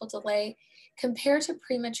neurodevelopmental delay compared to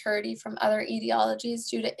prematurity from other etiologies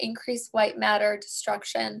due to increased white matter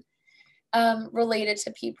destruction related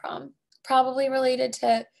to PPROM. Probably related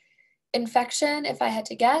to infection, if I had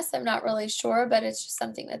to guess. I'm not really sure, but it's just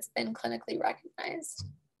something that's been clinically recognized.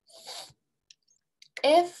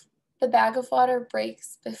 If the bag of water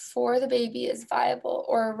breaks before the baby is viable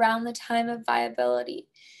or around the time of viability,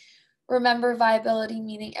 remember viability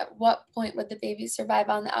meaning at what point would the baby survive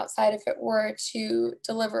on the outside if it were to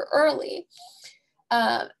deliver early.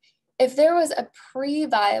 If there was a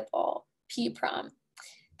pre-viable PPROM,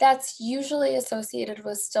 that's usually associated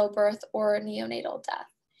with stillbirth or neonatal death.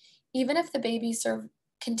 Even if the baby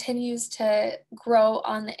continues to grow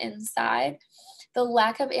on the inside, the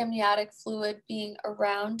lack of amniotic fluid being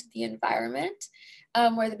around the environment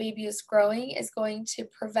where the baby is growing is going to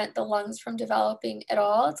prevent the lungs from developing at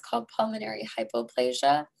all. It's called pulmonary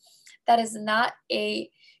hypoplasia. That is not a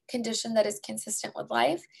condition that is consistent with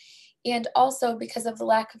life. And also because of the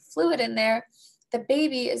lack of fluid in there, the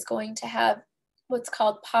baby is going to have what's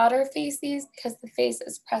called Potter facies because the face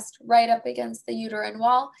is pressed right up against the uterine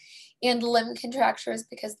wall, and limb contractures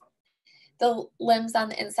because the limbs on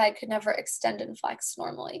the inside could never extend and flex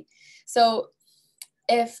normally. So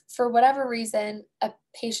if for whatever reason a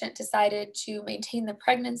patient decided to maintain the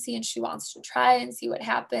pregnancy and she wants to try and see what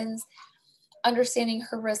happens, understanding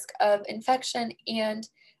her risk of infection and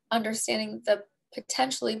understanding the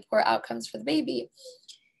potentially poor outcomes for the baby,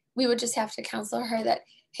 we would just have to counsel her that,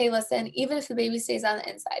 hey, listen, even if the baby stays on the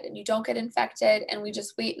inside and you don't get infected and we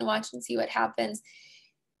just wait and watch and see what happens,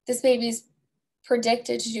 this baby's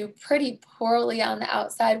predicted to do pretty poorly on the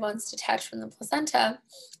outside once detached from the placenta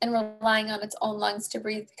and relying on its own lungs to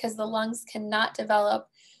breathe because the lungs cannot develop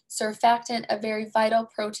surfactant, a very vital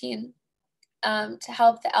protein to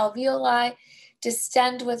help the alveoli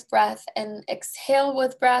distend with breath and exhale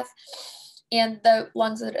with breath. And the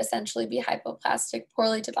lungs would essentially be hypoplastic,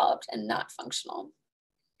 poorly developed, and not functional.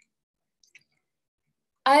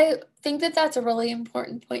 I think that that's a really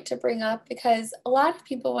important point to bring up because a lot of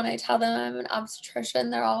people, when I tell them I'm an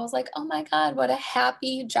obstetrician, they're always like, oh my God, what a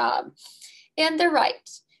happy job. And they're right.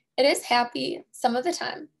 It is happy some of the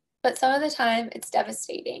time, but some of the time it's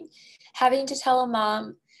devastating. Having to tell a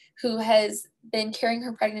mom who has been carrying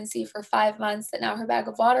her pregnancy for 5 months that now her bag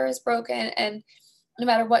of water is broken and no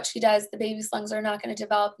matter what she does, the baby's lungs are not going to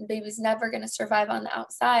develop, and the baby's never going to survive on the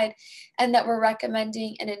outside, and that we're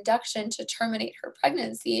recommending an induction to terminate her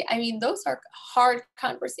pregnancy. I mean, those are hard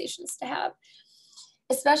conversations to have,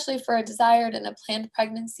 especially for a desired and a planned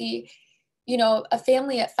pregnancy. You know, a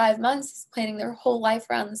family at 5 months is planning their whole life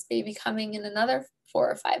around this baby coming in another 4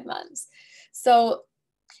 or 5 months. So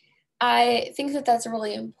I think that that's a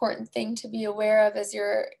really important thing to be aware of as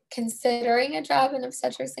you're considering a job in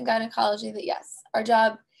obstetrics and gynecology, that yes, our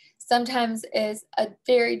job sometimes is a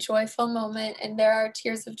very joyful moment, and there are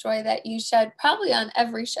tears of joy that you shed probably on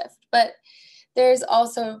every shift, but there's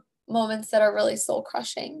also moments that are really soul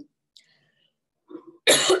crushing.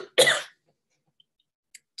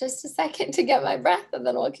 Just a second to get my breath, and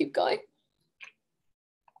then we'll keep going.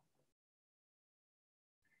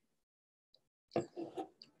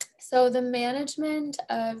 So the management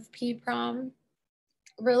of PPROM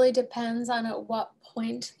really depends on at what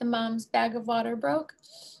point the mom's bag of water broke.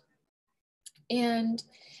 And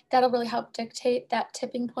that'll really help dictate that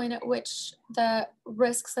tipping point at which the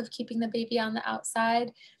risks of keeping the baby on the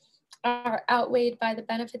outside are outweighed by the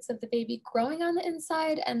benefits of the baby growing on the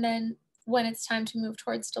inside, and then when it's time to move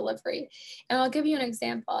towards delivery. And I'll give you an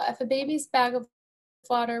example. If a baby's bag of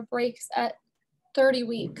water breaks at 30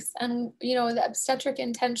 weeks, and you know the obstetric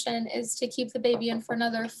intention is to keep the baby in for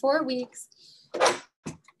another 4 weeks.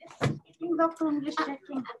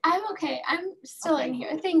 I'm okay. I'm still in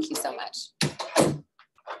here. Thank you so much.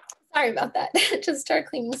 Sorry about that. Just start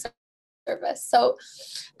cleaning service.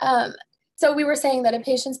 So we were saying that a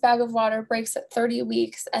patient's bag of water breaks at 30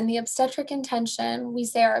 weeks, and the obstetric intention, we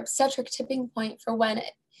say our obstetric tipping point for when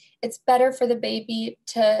it's better for the baby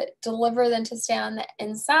to deliver than to stay on the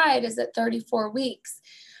inside, is at 34 weeks.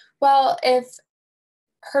 Well, if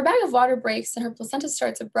her bag of water breaks and her placenta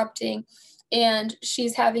starts abrupting, and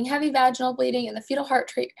she's having heavy vaginal bleeding, and the fetal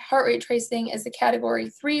heart rate tracing is a category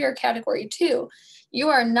 3 or category 2, you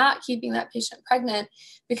are not keeping that patient pregnant,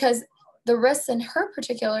 because the risks in her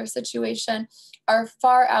particular situation are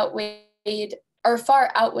far outweigh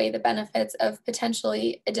the benefits of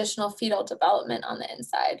potentially additional fetal development on the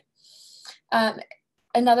inside.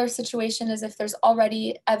 Another situation is if there's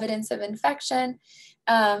already evidence of infection,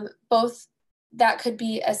 both that could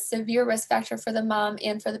be a severe risk factor for the mom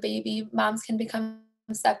and for the baby. Moms can become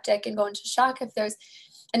septic and go into shock if there's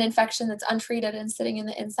an infection that's untreated and sitting in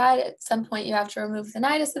the inside. At some point, you have to remove the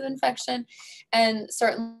nidus of infection, and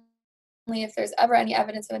certainly if there's ever any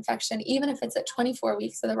evidence of infection, even if it's at 24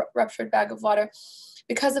 weeks of the ruptured bag of water,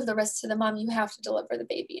 because of the risk to the mom, you have to deliver the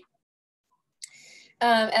baby.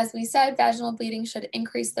 As we said, vaginal bleeding should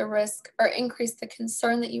increase the risk or increase the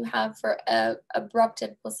concern that you have for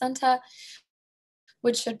abrupted placenta,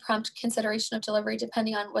 which should prompt consideration of delivery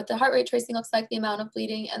depending on what the heart rate tracing looks like, the amount of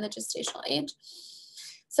bleeding, and the gestational age.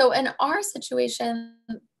 So in our situation,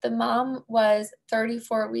 the mom was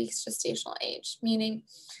 34 weeks gestational age, meaning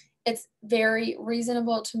it's very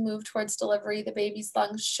reasonable to move towards delivery. The baby's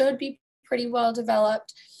lungs should be pretty well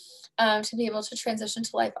developed to be able to transition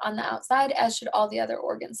to life on the outside, as should all the other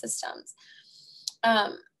organ systems.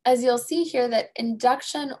 As you'll see here, that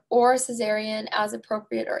induction or cesarean as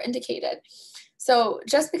appropriate are indicated. So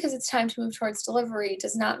just because it's time to move towards delivery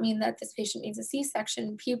does not mean that this patient needs a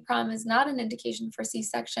C-section. PPROM is not an indication for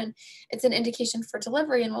C-section. It's an indication for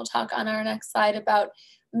delivery, and we'll talk on our next slide about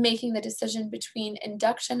making the decision between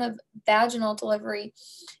induction of vaginal delivery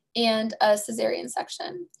and a cesarean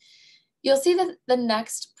section. You'll see that the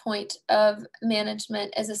next point of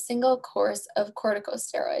management is a single course of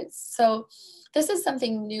corticosteroids. So this is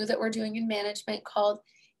something new that we're doing in management called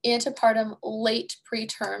antepartum late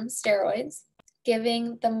preterm steroids,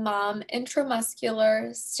 giving the mom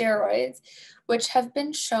intramuscular steroids, which have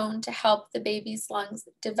been shown to help the baby's lungs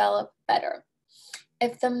develop better.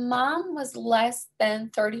 If the mom was less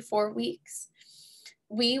than 34 weeks,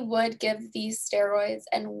 we would give these steroids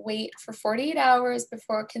and wait for 48 hours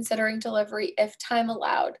before considering delivery if time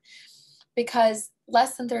allowed, because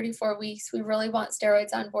less than 34 weeks, we really want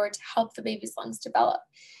steroids on board to help the baby's lungs develop.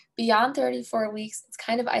 Beyond 34 weeks, it's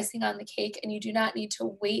kind of icing on the cake, and you do not need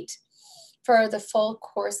to wait for the full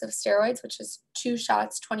course of steroids, which is 2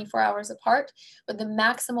 shots 24 hours apart, with the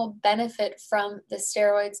maximal benefit from the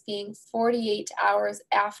steroids being 48 hours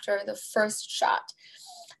after the first shot.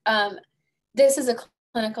 This is a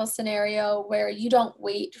clinical scenario where you don't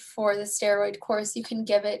wait for the steroid course. You can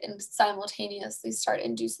give it and simultaneously start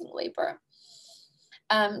inducing labor.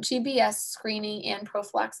 GBS screening and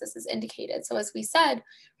prophylaxis is indicated. So as we said,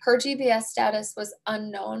 her GBS status was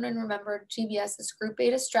unknown. And remember, GBS is group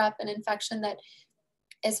beta strep, an infection that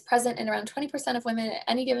is present in around 20% of women at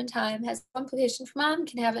any given time, has no implication for mom,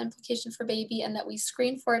 can have an implication for baby, and that we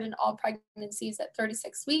screen for it in all pregnancies at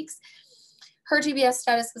 36 weeks. Her GBS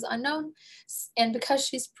status is unknown, and because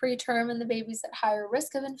she's preterm and the baby's at higher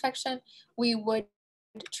risk of infection, we would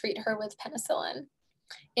treat her with penicillin.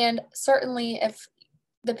 And certainly if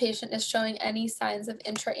the patient is showing any signs of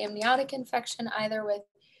intraamniotic infection, either with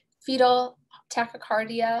fetal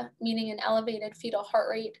tachycardia, meaning an elevated fetal heart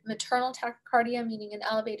rate, maternal tachycardia, meaning an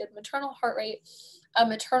elevated maternal heart rate, a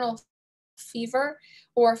maternal fever,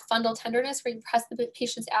 or fundal tenderness, where you press the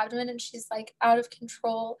patient's abdomen and she's like out of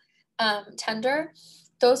control tender,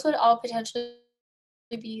 those would all potentially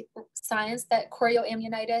be signs that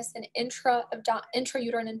chorioamnionitis and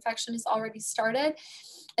intrauterine infection has already started.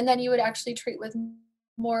 And then you would actually treat with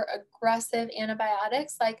more aggressive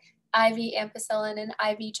antibiotics like IV ampicillin and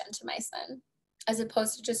IV gentamicin, as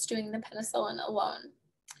opposed to just doing the penicillin alone.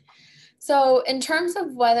 So in terms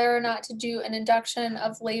of whether or not to do an induction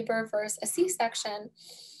of labor versus a C-section,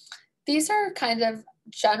 these are kind of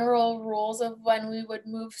general rules of when we would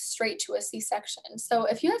move straight to a C-section. So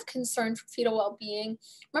if you have concern for fetal well-being,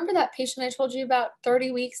 remember that patient I told you about,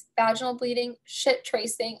 30 weeks, vaginal bleeding, shit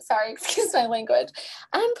tracing, sorry, excuse my language.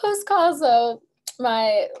 I'm post-call, so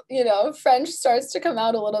my, French starts to come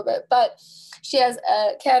out a little bit, but she has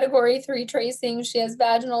a category 3 tracing, she has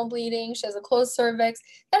vaginal bleeding, she has a closed cervix.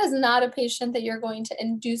 That is not a patient that you're going to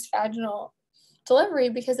induce vaginal delivery,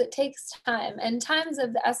 because it takes time, and time is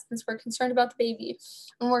of the essence. We're concerned about the baby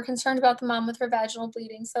and we're concerned about the mom with her vaginal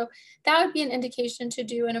bleeding. So that would be an indication to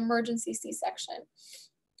do an emergency C-section.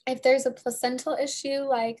 If there's a placental issue,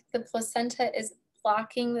 like the placenta is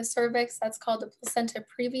blocking the cervix, that's called the placenta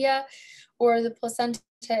previa, or the placenta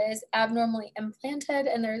is abnormally implanted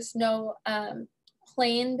and there's no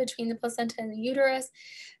plane between the placenta and the uterus,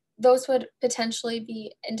 those would potentially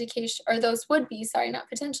be indication, or those would be, sorry, not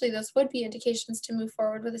potentially, those would be indications to move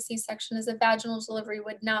forward with a C-section, as a vaginal delivery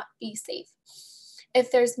would not be safe.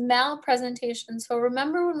 If there's malpresentation, so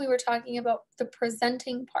remember when we were talking about the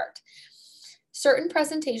presenting part, certain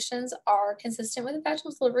presentations are consistent with a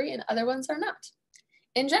vaginal delivery and other ones are not.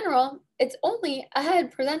 In general, it's only a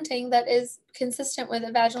head presenting that is consistent with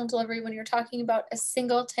a vaginal delivery when you're talking about a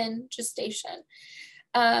singleton gestation.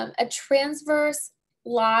 A transverse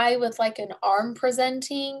lie with like an arm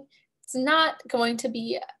presenting, it's not going to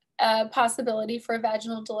be a possibility for a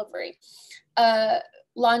vaginal delivery.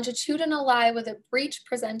 Longitudinal lie with a breech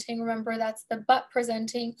presenting, remember that's the butt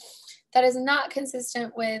presenting, that is not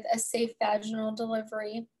consistent with a safe vaginal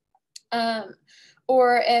delivery.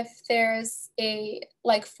 Or if there's a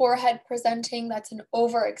like forehead presenting, that's an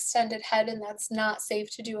overextended head and that's not safe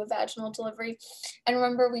to do a vaginal delivery. And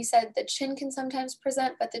remember we said the chin can sometimes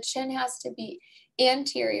present, but the chin has to be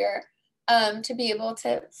anterior to be able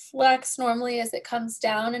to flex normally as it comes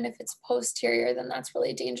down. And if it's posterior, then that's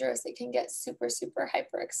really dangerous. It can get super, super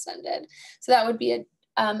hyperextended. So that would be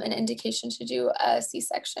an indication to do a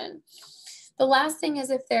C-section. The last thing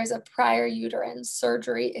is if there's a prior uterine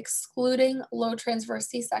surgery excluding low transverse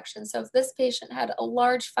C-section. So if this patient had a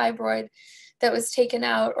large fibroid that was taken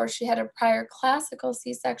out, or she had a prior classical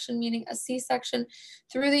C-section, meaning a C-section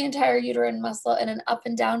through the entire uterine muscle in an up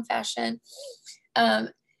and down fashion,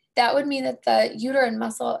 that would mean that the uterine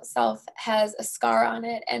muscle itself has a scar on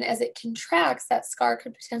it. And as it contracts, that scar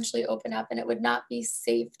could potentially open up, and it would not be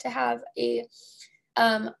safe to have a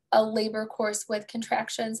labor course with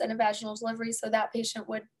contractions and a vaginal delivery, so that patient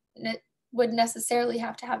would necessarily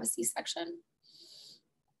have to have a C-section.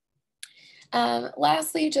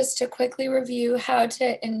 Lastly, just to quickly review how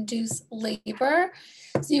to induce labor.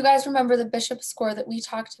 So you guys remember the Bishop score that we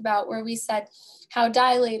talked about, where we said how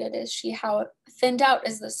dilated is she, how thinned out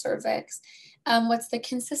is the cervix, what's the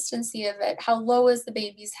consistency of it, how low is the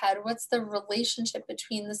baby's head, what's the relationship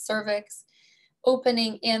between the cervix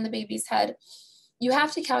opening and the baby's head. You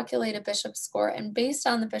have to calculate a Bishop score, and based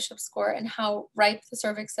on the Bishop score and how ripe the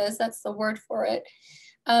cervix is, that's the word for it,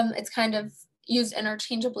 it's kind of used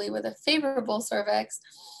interchangeably with a favorable cervix,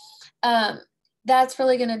 that's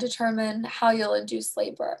really going to determine how you'll induce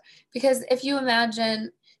labor. Because if you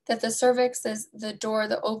imagine that the cervix is the door,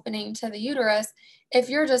 the opening to the uterus, if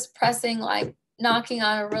you're just pressing, like knocking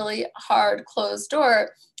on a really hard closed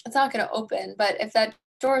door, it's not going to open. But if that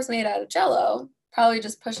door is made out of Jell-O, probably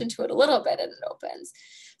just push into it a little bit and it opens.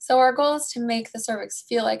 So our goal is to make the cervix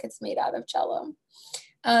feel like it's made out of Jell-O.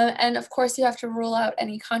 And of course, you have to rule out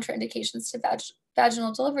any contraindications to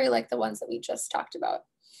vaginal delivery, like the ones that we just talked about.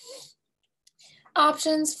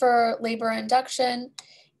 Options for labor induction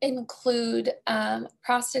include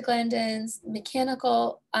prostaglandins,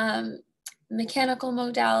 mechanical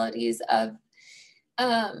modalities of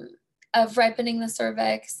of ripening the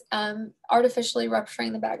cervix, artificially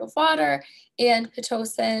rupturing the bag of water, and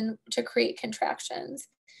Pitocin to create contractions.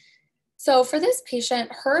 So for this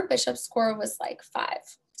patient, her Bishop score was like 5.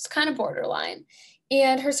 It's kind of borderline.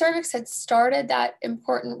 And her cervix had started that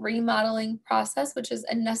important remodeling process, which is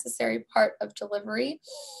a necessary part of delivery,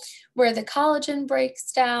 where the collagen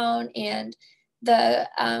breaks down and the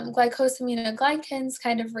glycosaminoglycans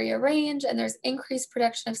kind of rearrange, and there's increased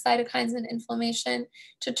production of cytokines and inflammation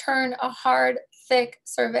to turn a hard, thick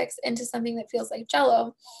cervix into something that feels like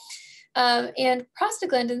jello. And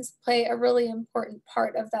prostaglandins play a really important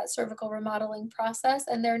part of that cervical remodeling process,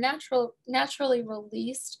 and they're naturally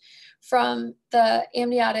released from the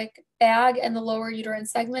amniotic bag and the lower uterine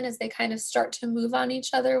segment as they kind of start to move on each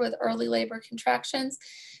other with early labor contractions.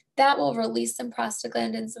 That will release some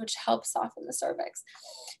prostaglandins, which help soften the cervix.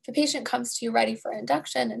 If a patient comes to you ready for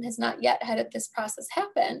induction and has not yet had this process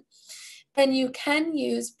happen, then you can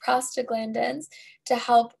use prostaglandins to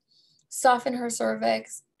help soften her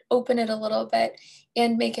cervix, open it a little bit,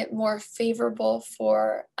 and make it more favorable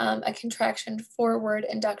for a contraction forward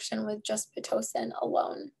induction with just Pitocin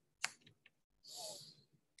alone.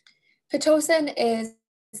 Pitocin is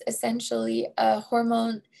essentially a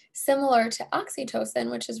hormone similar to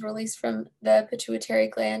oxytocin, which is released from the pituitary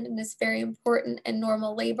gland and is very important in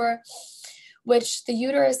normal labor, which the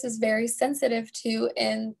uterus is very sensitive to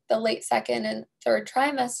in the late second and third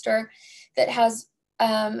trimester, that has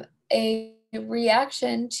a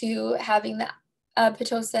reaction to having the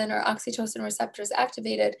Pitocin or oxytocin receptors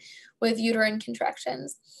activated with uterine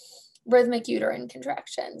contractions, rhythmic uterine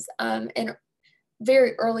contractions. In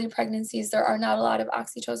very early pregnancies, there are not a lot of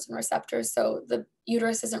oxytocin receptors, so the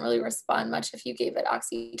uterus doesn't really respond much if you gave it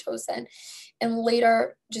oxytocin. In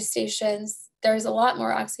later gestations, there's a lot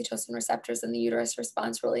more oxytocin receptors, and the uterus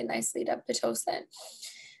responds really nicely to Pitocin.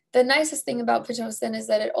 The nicest thing about Pitocin is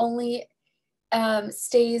that it only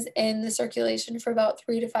stays in the circulation for about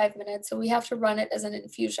 3 to 5 minutes, so we have to run it as an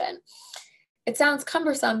infusion. It sounds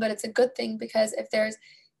cumbersome, but it's a good thing, because if there's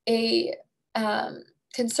a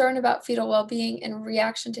concern about fetal well-being in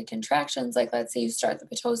reaction to contractions, like let's say you start the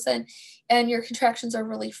Pitocin and your contractions are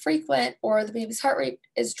really frequent, or the baby's heart rate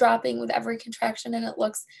is dropping with every contraction and it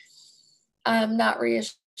looks not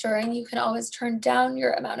reassuring, you can always turn down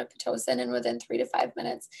your amount of Pitocin, and within 3 to 5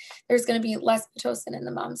 minutes, there's going to be less Pitocin in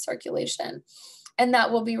the mom's circulation. And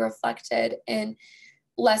that will be reflected in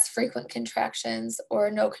less frequent contractions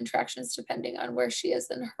or no contractions, depending on where she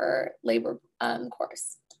is in her labor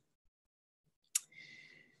course.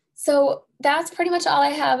 So that's pretty much all I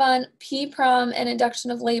have on PPROM and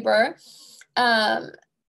induction of labor. And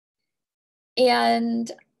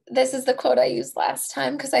this is the quote I used last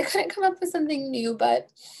time because I couldn't come up with something new,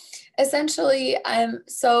 but essentially I'm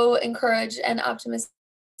so encouraged and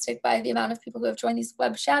optimistic by the amount of people who have joined these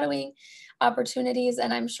web shadowing opportunities.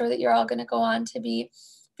 And I'm sure that you're all going to go on to be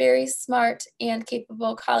very smart and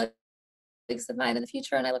capable colleagues of mine in the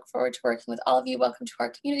future, and I look forward to working with all of you. Welcome to our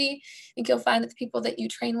community. I think you'll find that the people that you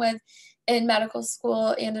train with in medical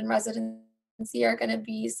school and in residency are going to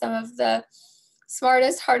be some of the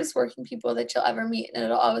smartest, hardest working people that you'll ever meet, and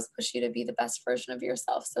it'll always push you to be the best version of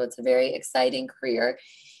yourself. So it's a very exciting career.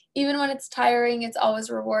 Even when it's tiring, it's always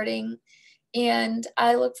rewarding, and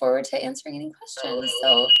I look forward to answering any questions.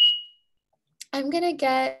 So I'm going to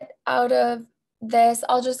get out of this.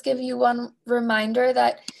 I'll just give you one reminder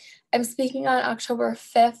that I'm speaking on October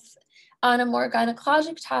 5th on a more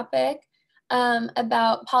gynecologic topic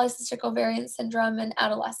about polycystic ovarian syndrome in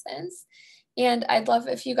adolescents. And I'd love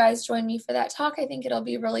if you guys join me for that talk. I think it'll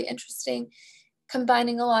be really interesting,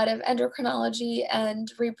 combining a lot of endocrinology and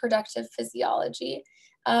reproductive physiology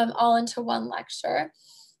all into one lecture.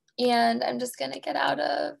 And I'm just going to get out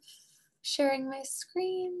of sharing my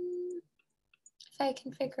screen if I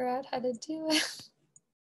can figure out how to do it.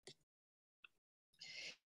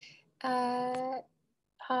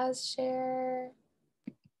 Pause share.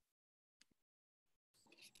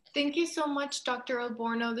 Thank you so much, Dr.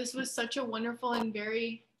 Elborno. This was such a wonderful and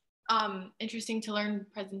very interesting to learn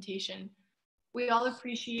presentation. We all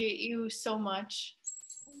appreciate you so much.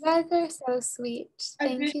 You guys are so sweet.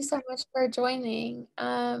 Thank you so much for joining.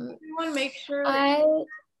 Everyone make sure I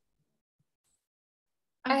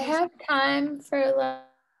have time for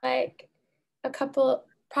like a couple,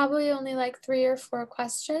 probably only like 3 or 4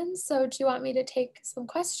 questions. So do you want me to take some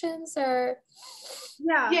questions or?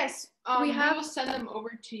 Yeah. Yes. We will send them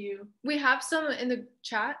over to you. We have some in the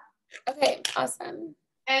chat. Okay, awesome.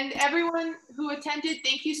 And everyone who attended,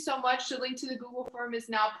 thank you so much. The link to the Google form is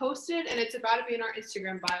now posted, and it's about to be in our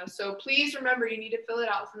Instagram bio. So please remember, you need to fill it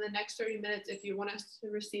out within the next 30 minutes if you want us to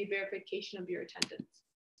receive verification of your attendance.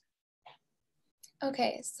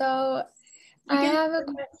 Okay, so I have a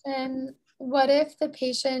question. What if the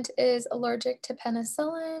patient is allergic to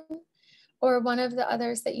penicillin or one of the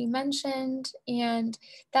others that you mentioned? And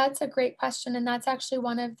that's a great question. And that's actually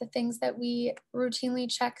one of the things that we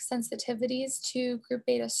routinely check sensitivities to group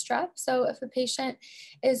beta strep. So if a patient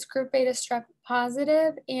is group beta strep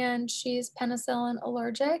positive and she's penicillin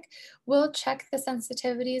allergic, we'll check the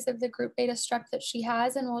sensitivities of the group beta strep that she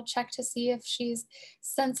has, and we'll check to see if she's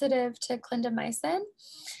sensitive to clindamycin.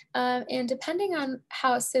 And depending on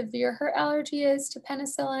how severe her allergy is to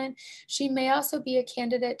penicillin, she may also be a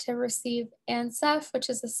candidate to receive Ansef, which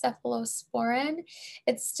is a cephalosporin.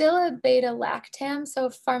 It's still a beta lactam, so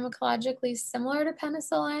pharmacologically similar to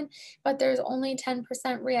penicillin, but there's only 10%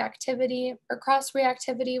 reactivity or cross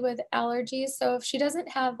reactivity with allergies. So if she doesn't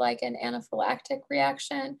have like an anaphylactic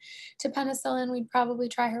reaction to penicillin, we'd probably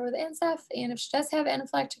try her with Ansef. And if she does have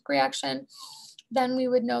anaphylactic reaction, then we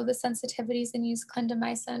would know the sensitivities and use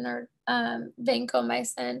clindamycin or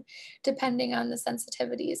vancomycin, depending on the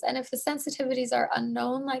sensitivities. And if the sensitivities are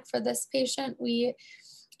unknown, like for this patient, we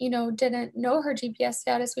didn't know her GPS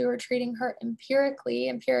status. We were treating her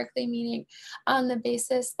empirically meaning on the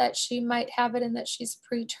basis that she might have it and that she's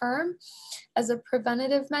preterm as a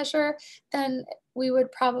preventative measure, then we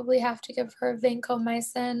would probably have to give her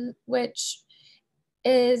vancomycin, which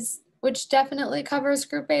definitely covers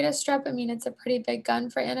group beta strep. I mean, it's a pretty big gun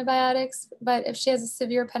for antibiotics, but if she has a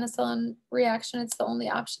severe penicillin reaction, it's the only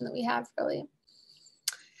option that we have, really.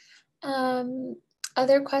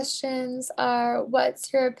 Other questions are,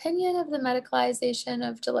 what's your opinion of the medicalization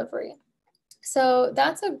of delivery? So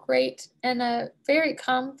that's a great and a very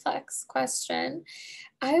complex question.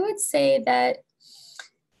 I would say that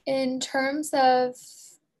in terms of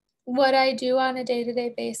what I do on a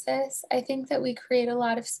day-to-day basis, I think that we create a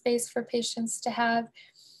lot of space for patients to have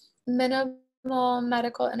minimal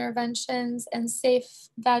medical interventions and safe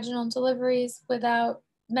vaginal deliveries without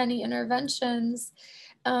many interventions.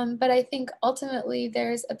 But I think ultimately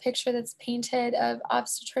there's a picture that's painted of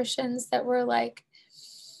obstetricians that were like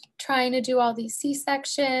trying to do all these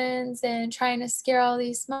C-sections and trying to scare all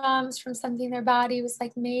these moms from something their body was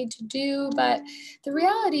like made to do. But the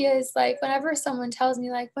reality is, like, whenever someone tells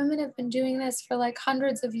me like women have been doing this for like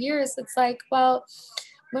hundreds of years, it's like, well,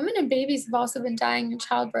 women and babies have also been dying in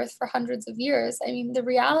childbirth for hundreds of years. I mean, the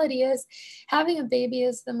reality is having a baby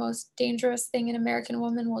is the most dangerous thing an American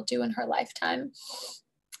woman will do in her lifetime.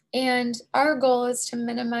 And our goal is to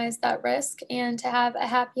minimize that risk and to have a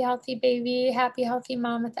happy, healthy baby, happy, healthy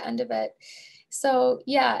mom at the end of it. So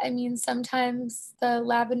yeah, I mean, sometimes the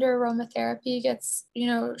lavender aromatherapy gets,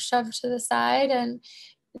 shoved to the side, and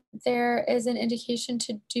there is an indication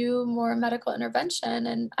to do more medical intervention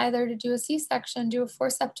and either to do a C-section, do a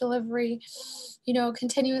forceps delivery,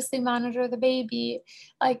 continuously monitor the baby,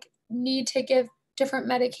 like need to give different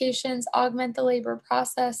medications, augment the labor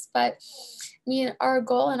process. But I mean, our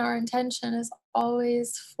goal and our intention is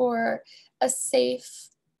always for a safe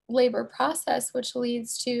labor process, which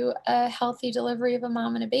leads to a healthy delivery of a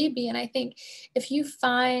mom and a baby. And I think if you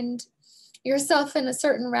find yourself in a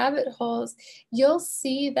certain rabbit holes, you'll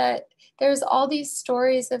see that there's all these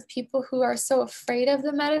stories of people who are so afraid of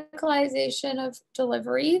the medicalization of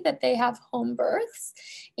delivery that they have home births.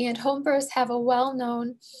 And home births have a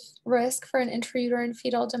well-known risk for an intrauterine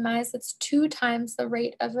fetal demise that's 2 times the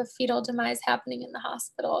rate of a fetal demise happening in the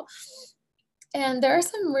hospital. And there are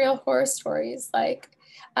some real horror stories. Like,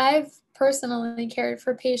 I've personally cared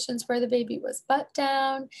for patients where the baby was butt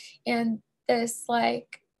down, and this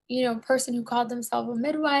person who called themselves a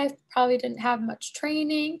midwife, probably didn't have much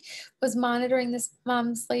training, was monitoring this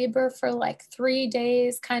mom's labor for like 3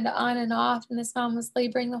 days, kind of on and off. And this mom was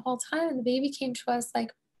laboring the whole time. And the baby came to us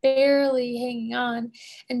like barely hanging on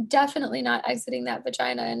and definitely not exiting that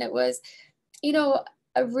vagina. And it was,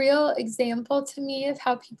 a real example to me of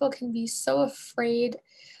how people can be so afraid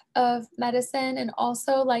of medicine and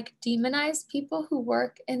also like demonize people who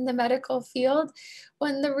work in the medical field,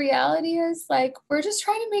 when the reality is, like, we're just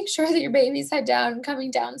trying to make sure that your baby's head down and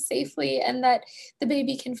coming down safely, and that the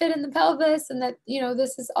baby can fit in the pelvis, and that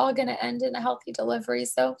this is all going to end in a healthy delivery.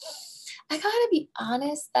 So I gotta be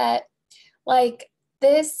honest that, like,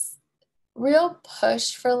 this real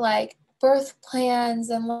push for like birth plans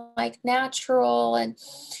and like natural and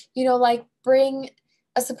like bring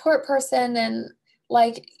a support person and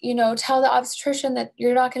like tell the obstetrician that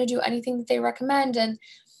you're not going to do anything that they recommend, and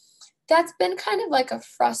that's been kind of like a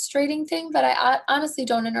frustrating thing, but I honestly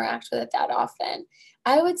don't interact with it that often.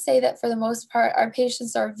 I would say that for the most part our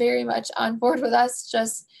patients are very much on board with us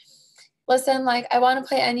just listen, like, I want to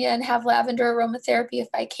play Enya and have lavender aromatherapy if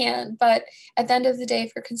I can, but at the end of the day,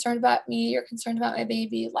 if you're concerned about me, you're concerned about my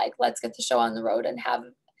baby, like, let's get the show on the road and have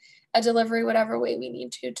a delivery whatever way we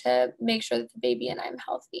need to make sure that the baby and I'm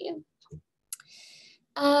healthy.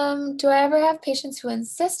 Do I ever have patients who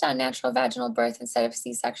insist on natural vaginal birth instead of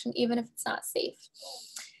C-section, even if it's not safe?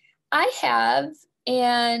 I have,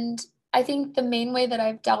 and I think the main way that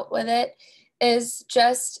I've dealt with it is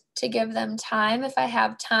just to give them time. If I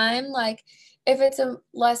have time, like if it's a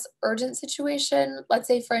less urgent situation, let's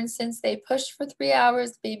say for instance, they pushed for 3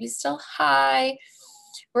 hours, the baby's still high,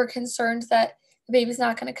 we're concerned that the baby's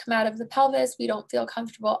not going to come out of the pelvis, we don't feel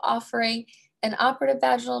comfortable offering an operative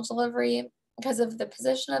vaginal delivery because of the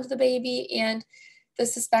position of the baby and the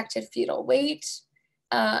suspected fetal weight.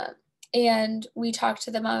 And we talk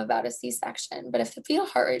to the mom about a C-section. But if the fetal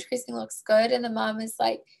heart rate tracing looks good and the mom is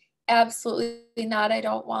like, absolutely not, I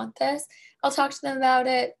don't want this, I'll talk to them about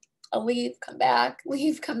it. I'll leave, come back,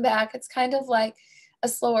 leave, come back. It's kind of like a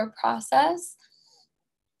slower process.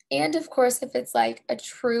 And of course, if it's like a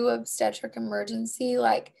true obstetric emergency,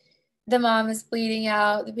 like the mom is bleeding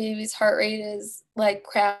out, the baby's heart rate is like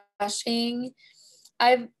crashing,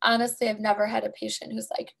 I've never had a patient who's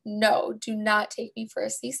like, no, do not take me for a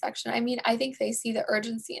C-section. I mean, I think they see the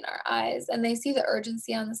urgency in our eyes and they see the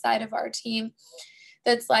urgency on the side of our team.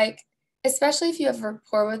 That's like, especially if you have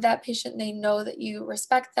rapport with that patient, they know that you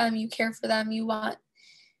respect them, you care for them, you want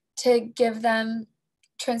to give them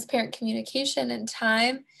transparent communication and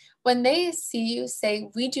time. When they see you say,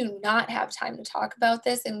 we do not have time to talk about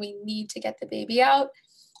this and we need to get the baby out,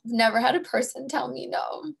 I've never had a person tell me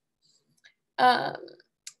no.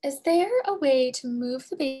 Is there a way to move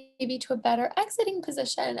the baby to a better exiting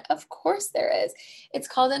position? Of course there is. It's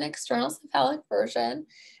called an external cephalic version,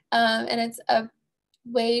 and it's a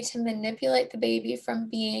way to manipulate the baby from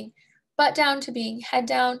being butt down to being head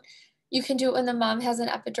down. You can do it when the mom has an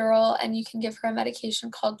epidural, and you can give her a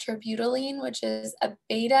medication called terbutaline, which is a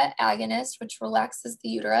beta agonist, which relaxes the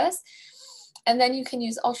uterus. And then you can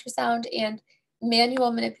use ultrasound and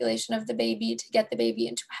manual manipulation of the baby to get the baby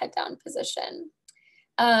into a head down position.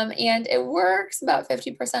 And it works about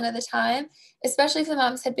 50% of the time, especially if the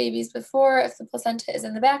mom's had babies before, if the placenta is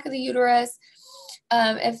in the back of the uterus,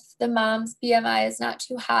 if the mom's BMI is not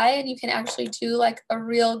too high, and you can actually do like a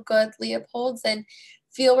real good Leopold's and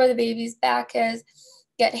feel where the baby's back is,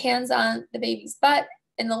 get hands on the baby's butt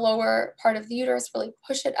in the lower part of the uterus, really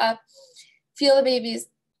push it up, feel the baby's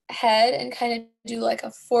head and kind of do like a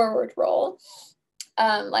forward roll.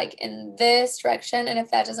 Like in this direction. And if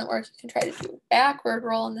that doesn't work, you can try to do a backward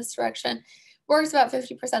roll in this direction. Works about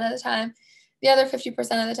 50% of the time. The other 50%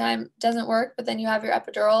 of the time doesn't work, but then you have your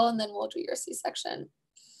epidural and then we'll do your C-section.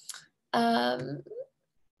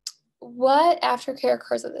 What aftercare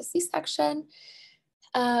occurs with a C-section?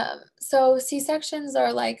 So C-sections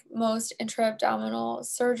are like most intra-abdominal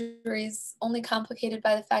surgeries, only complicated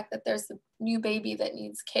by the fact that there's a new baby that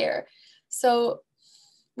needs care. So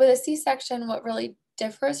with a C-section, what really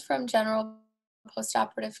differs from general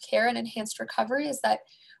postoperative care and enhanced recovery is that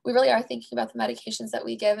we really are thinking about the medications that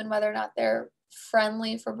we give and whether or not they're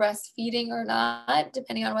friendly for breastfeeding or not,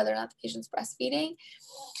 depending on whether or not the patient's breastfeeding.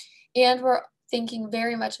 And we're thinking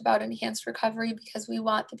very much about enhanced recovery because we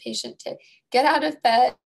want the patient to get out of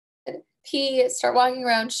bed, pee, start walking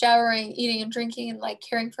around, showering, eating and drinking, and like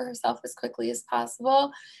caring for herself as quickly as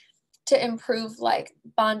possible to improve like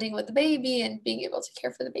bonding with the baby and being able to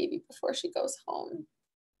care for the baby before she goes home.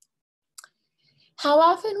 How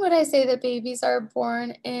often would I say that babies are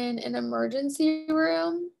born in an emergency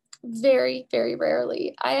room? Very, very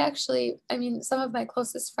rarely. I mean, some of my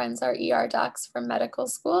closest friends are ER docs from medical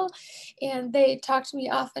school, and they talk to me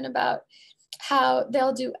often about how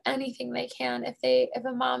they'll do anything they can if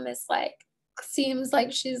a mom is like, seems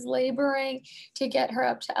like she's laboring, to get her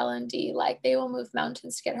up to L&D. Like they will move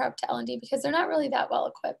mountains to get her up to L&D because they're not really that well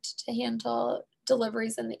equipped to handle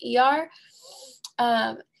deliveries in the ER.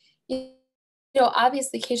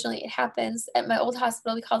 Obviously occasionally it happens. At my old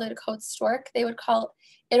hospital, we called it a code stork. They would call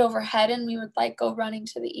it overhead and we would like go running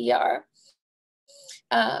to the ER.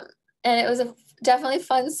 And it was definitely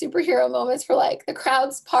fun superhero moments for like the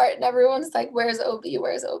crowd's part, and everyone's like, where's OB,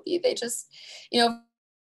 where's OB? They just,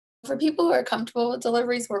 for people who are comfortable with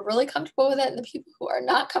deliveries, we're really comfortable with it. And the people who are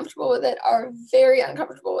not comfortable with it are very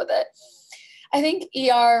uncomfortable with it. I think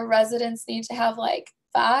ER residents need to have like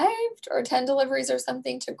 5 or 10 deliveries or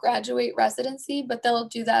something to graduate residency, but they'll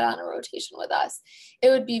do that on a rotation with us. It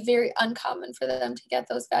would be very uncommon for them to get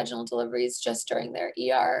those vaginal deliveries just during their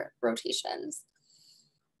ER rotations.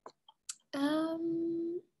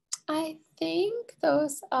 I think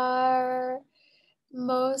those are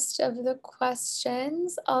most of the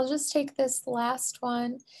questions. I'll just take this last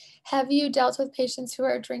one. Have you dealt with patients who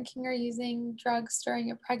are drinking or using drugs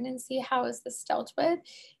during a pregnancy? How is this dealt with?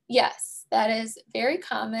 Yes, that is very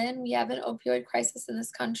common. We have an opioid crisis in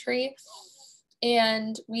this country,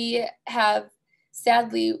 and we have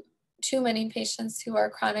sadly too many patients who are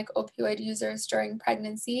chronic opioid users during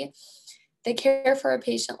pregnancy. The care for a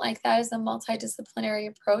patient like that is a multidisciplinary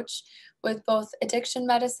approach with both addiction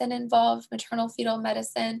medicine involved, maternal fetal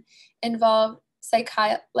medicine involved,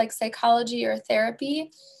 psychology or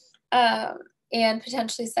therapy, and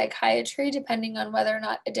potentially psychiatry, depending on whether or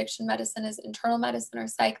not addiction medicine is internal medicine or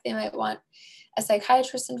psych. They might want a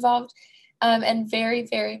psychiatrist involved, and very,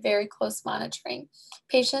 very, very close monitoring.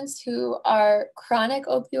 Patients who are chronic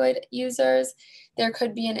opioid users, there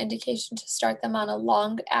could be an indication to start them on a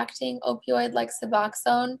long-acting opioid like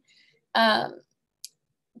Suboxone,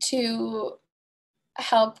 to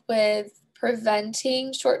help with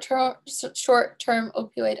preventing short-term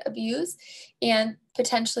opioid abuse, and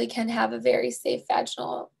potentially can have a very safe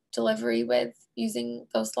vaginal delivery with using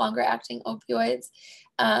those longer acting opioids.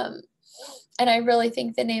 And I really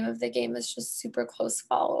think the name of the game is just super close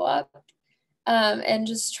follow-up, and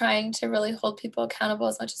just trying to really hold people accountable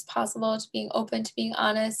as much as possible, to being open, to being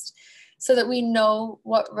honest, so that we know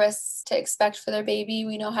what risks to expect for their baby.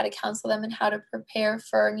 We know how to counsel them and how to prepare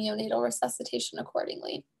for neonatal resuscitation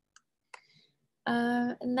accordingly.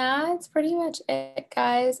 And that's pretty much it,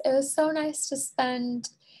 guys. It was so nice to spend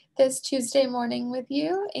this Tuesday morning with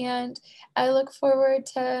you, and I look forward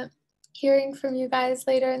to hearing from you guys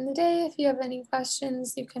later in the day. If you have any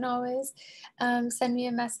questions, you can always send me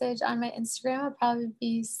a message on my Instagram. I'll probably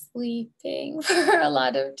be sleeping for a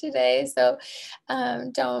lot of today, so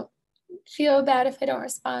don't feel bad if I don't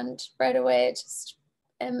respond right away. I just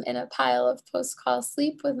am in a pile of post-call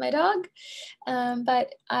sleep with my dog,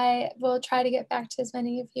 but I will try to get back to as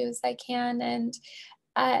many of you as I can. And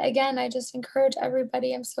again, I just encourage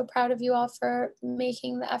everybody. I'm so proud of you all for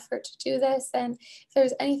making the effort to do this. And if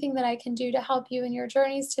there's anything that I can do to help you in your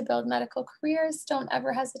journeys to build medical careers, don't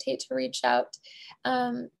ever hesitate to reach out.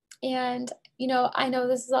 And, you know, I know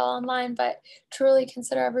this is all online, but truly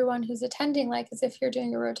consider everyone who's attending like as if you're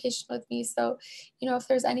doing a rotation with me. So, you know, if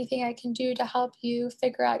there's anything I can do to help you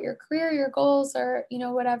figure out your career, your goals, or, you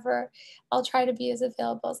know, whatever, I'll try to be as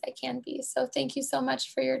available as I can be. So thank you so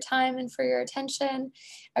much for your time and for your attention.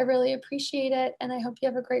 I really appreciate it. And I hope you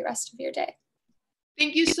have a great rest of your day.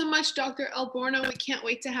 Thank you so much, Dr. Elborno. We can't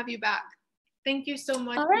wait to have you back. Thank you so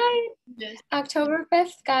much. All right. October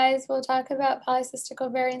 5th, guys, we'll talk about polycystic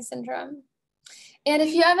ovarian syndrome. And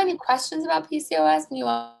if you have any questions about PCOS and you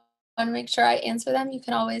want to make sure I answer them, you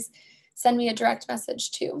can always send me a direct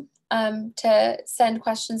message too, to send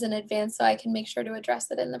questions in advance so I can make sure to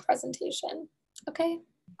address it in the presentation. Okay.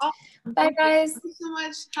 Awesome. Bye, guys. Thank you so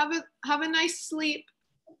much. Have a nice sleep.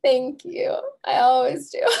 Thank you. I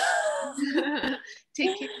always do.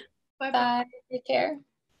 Take care. Bye. Bye. Take care.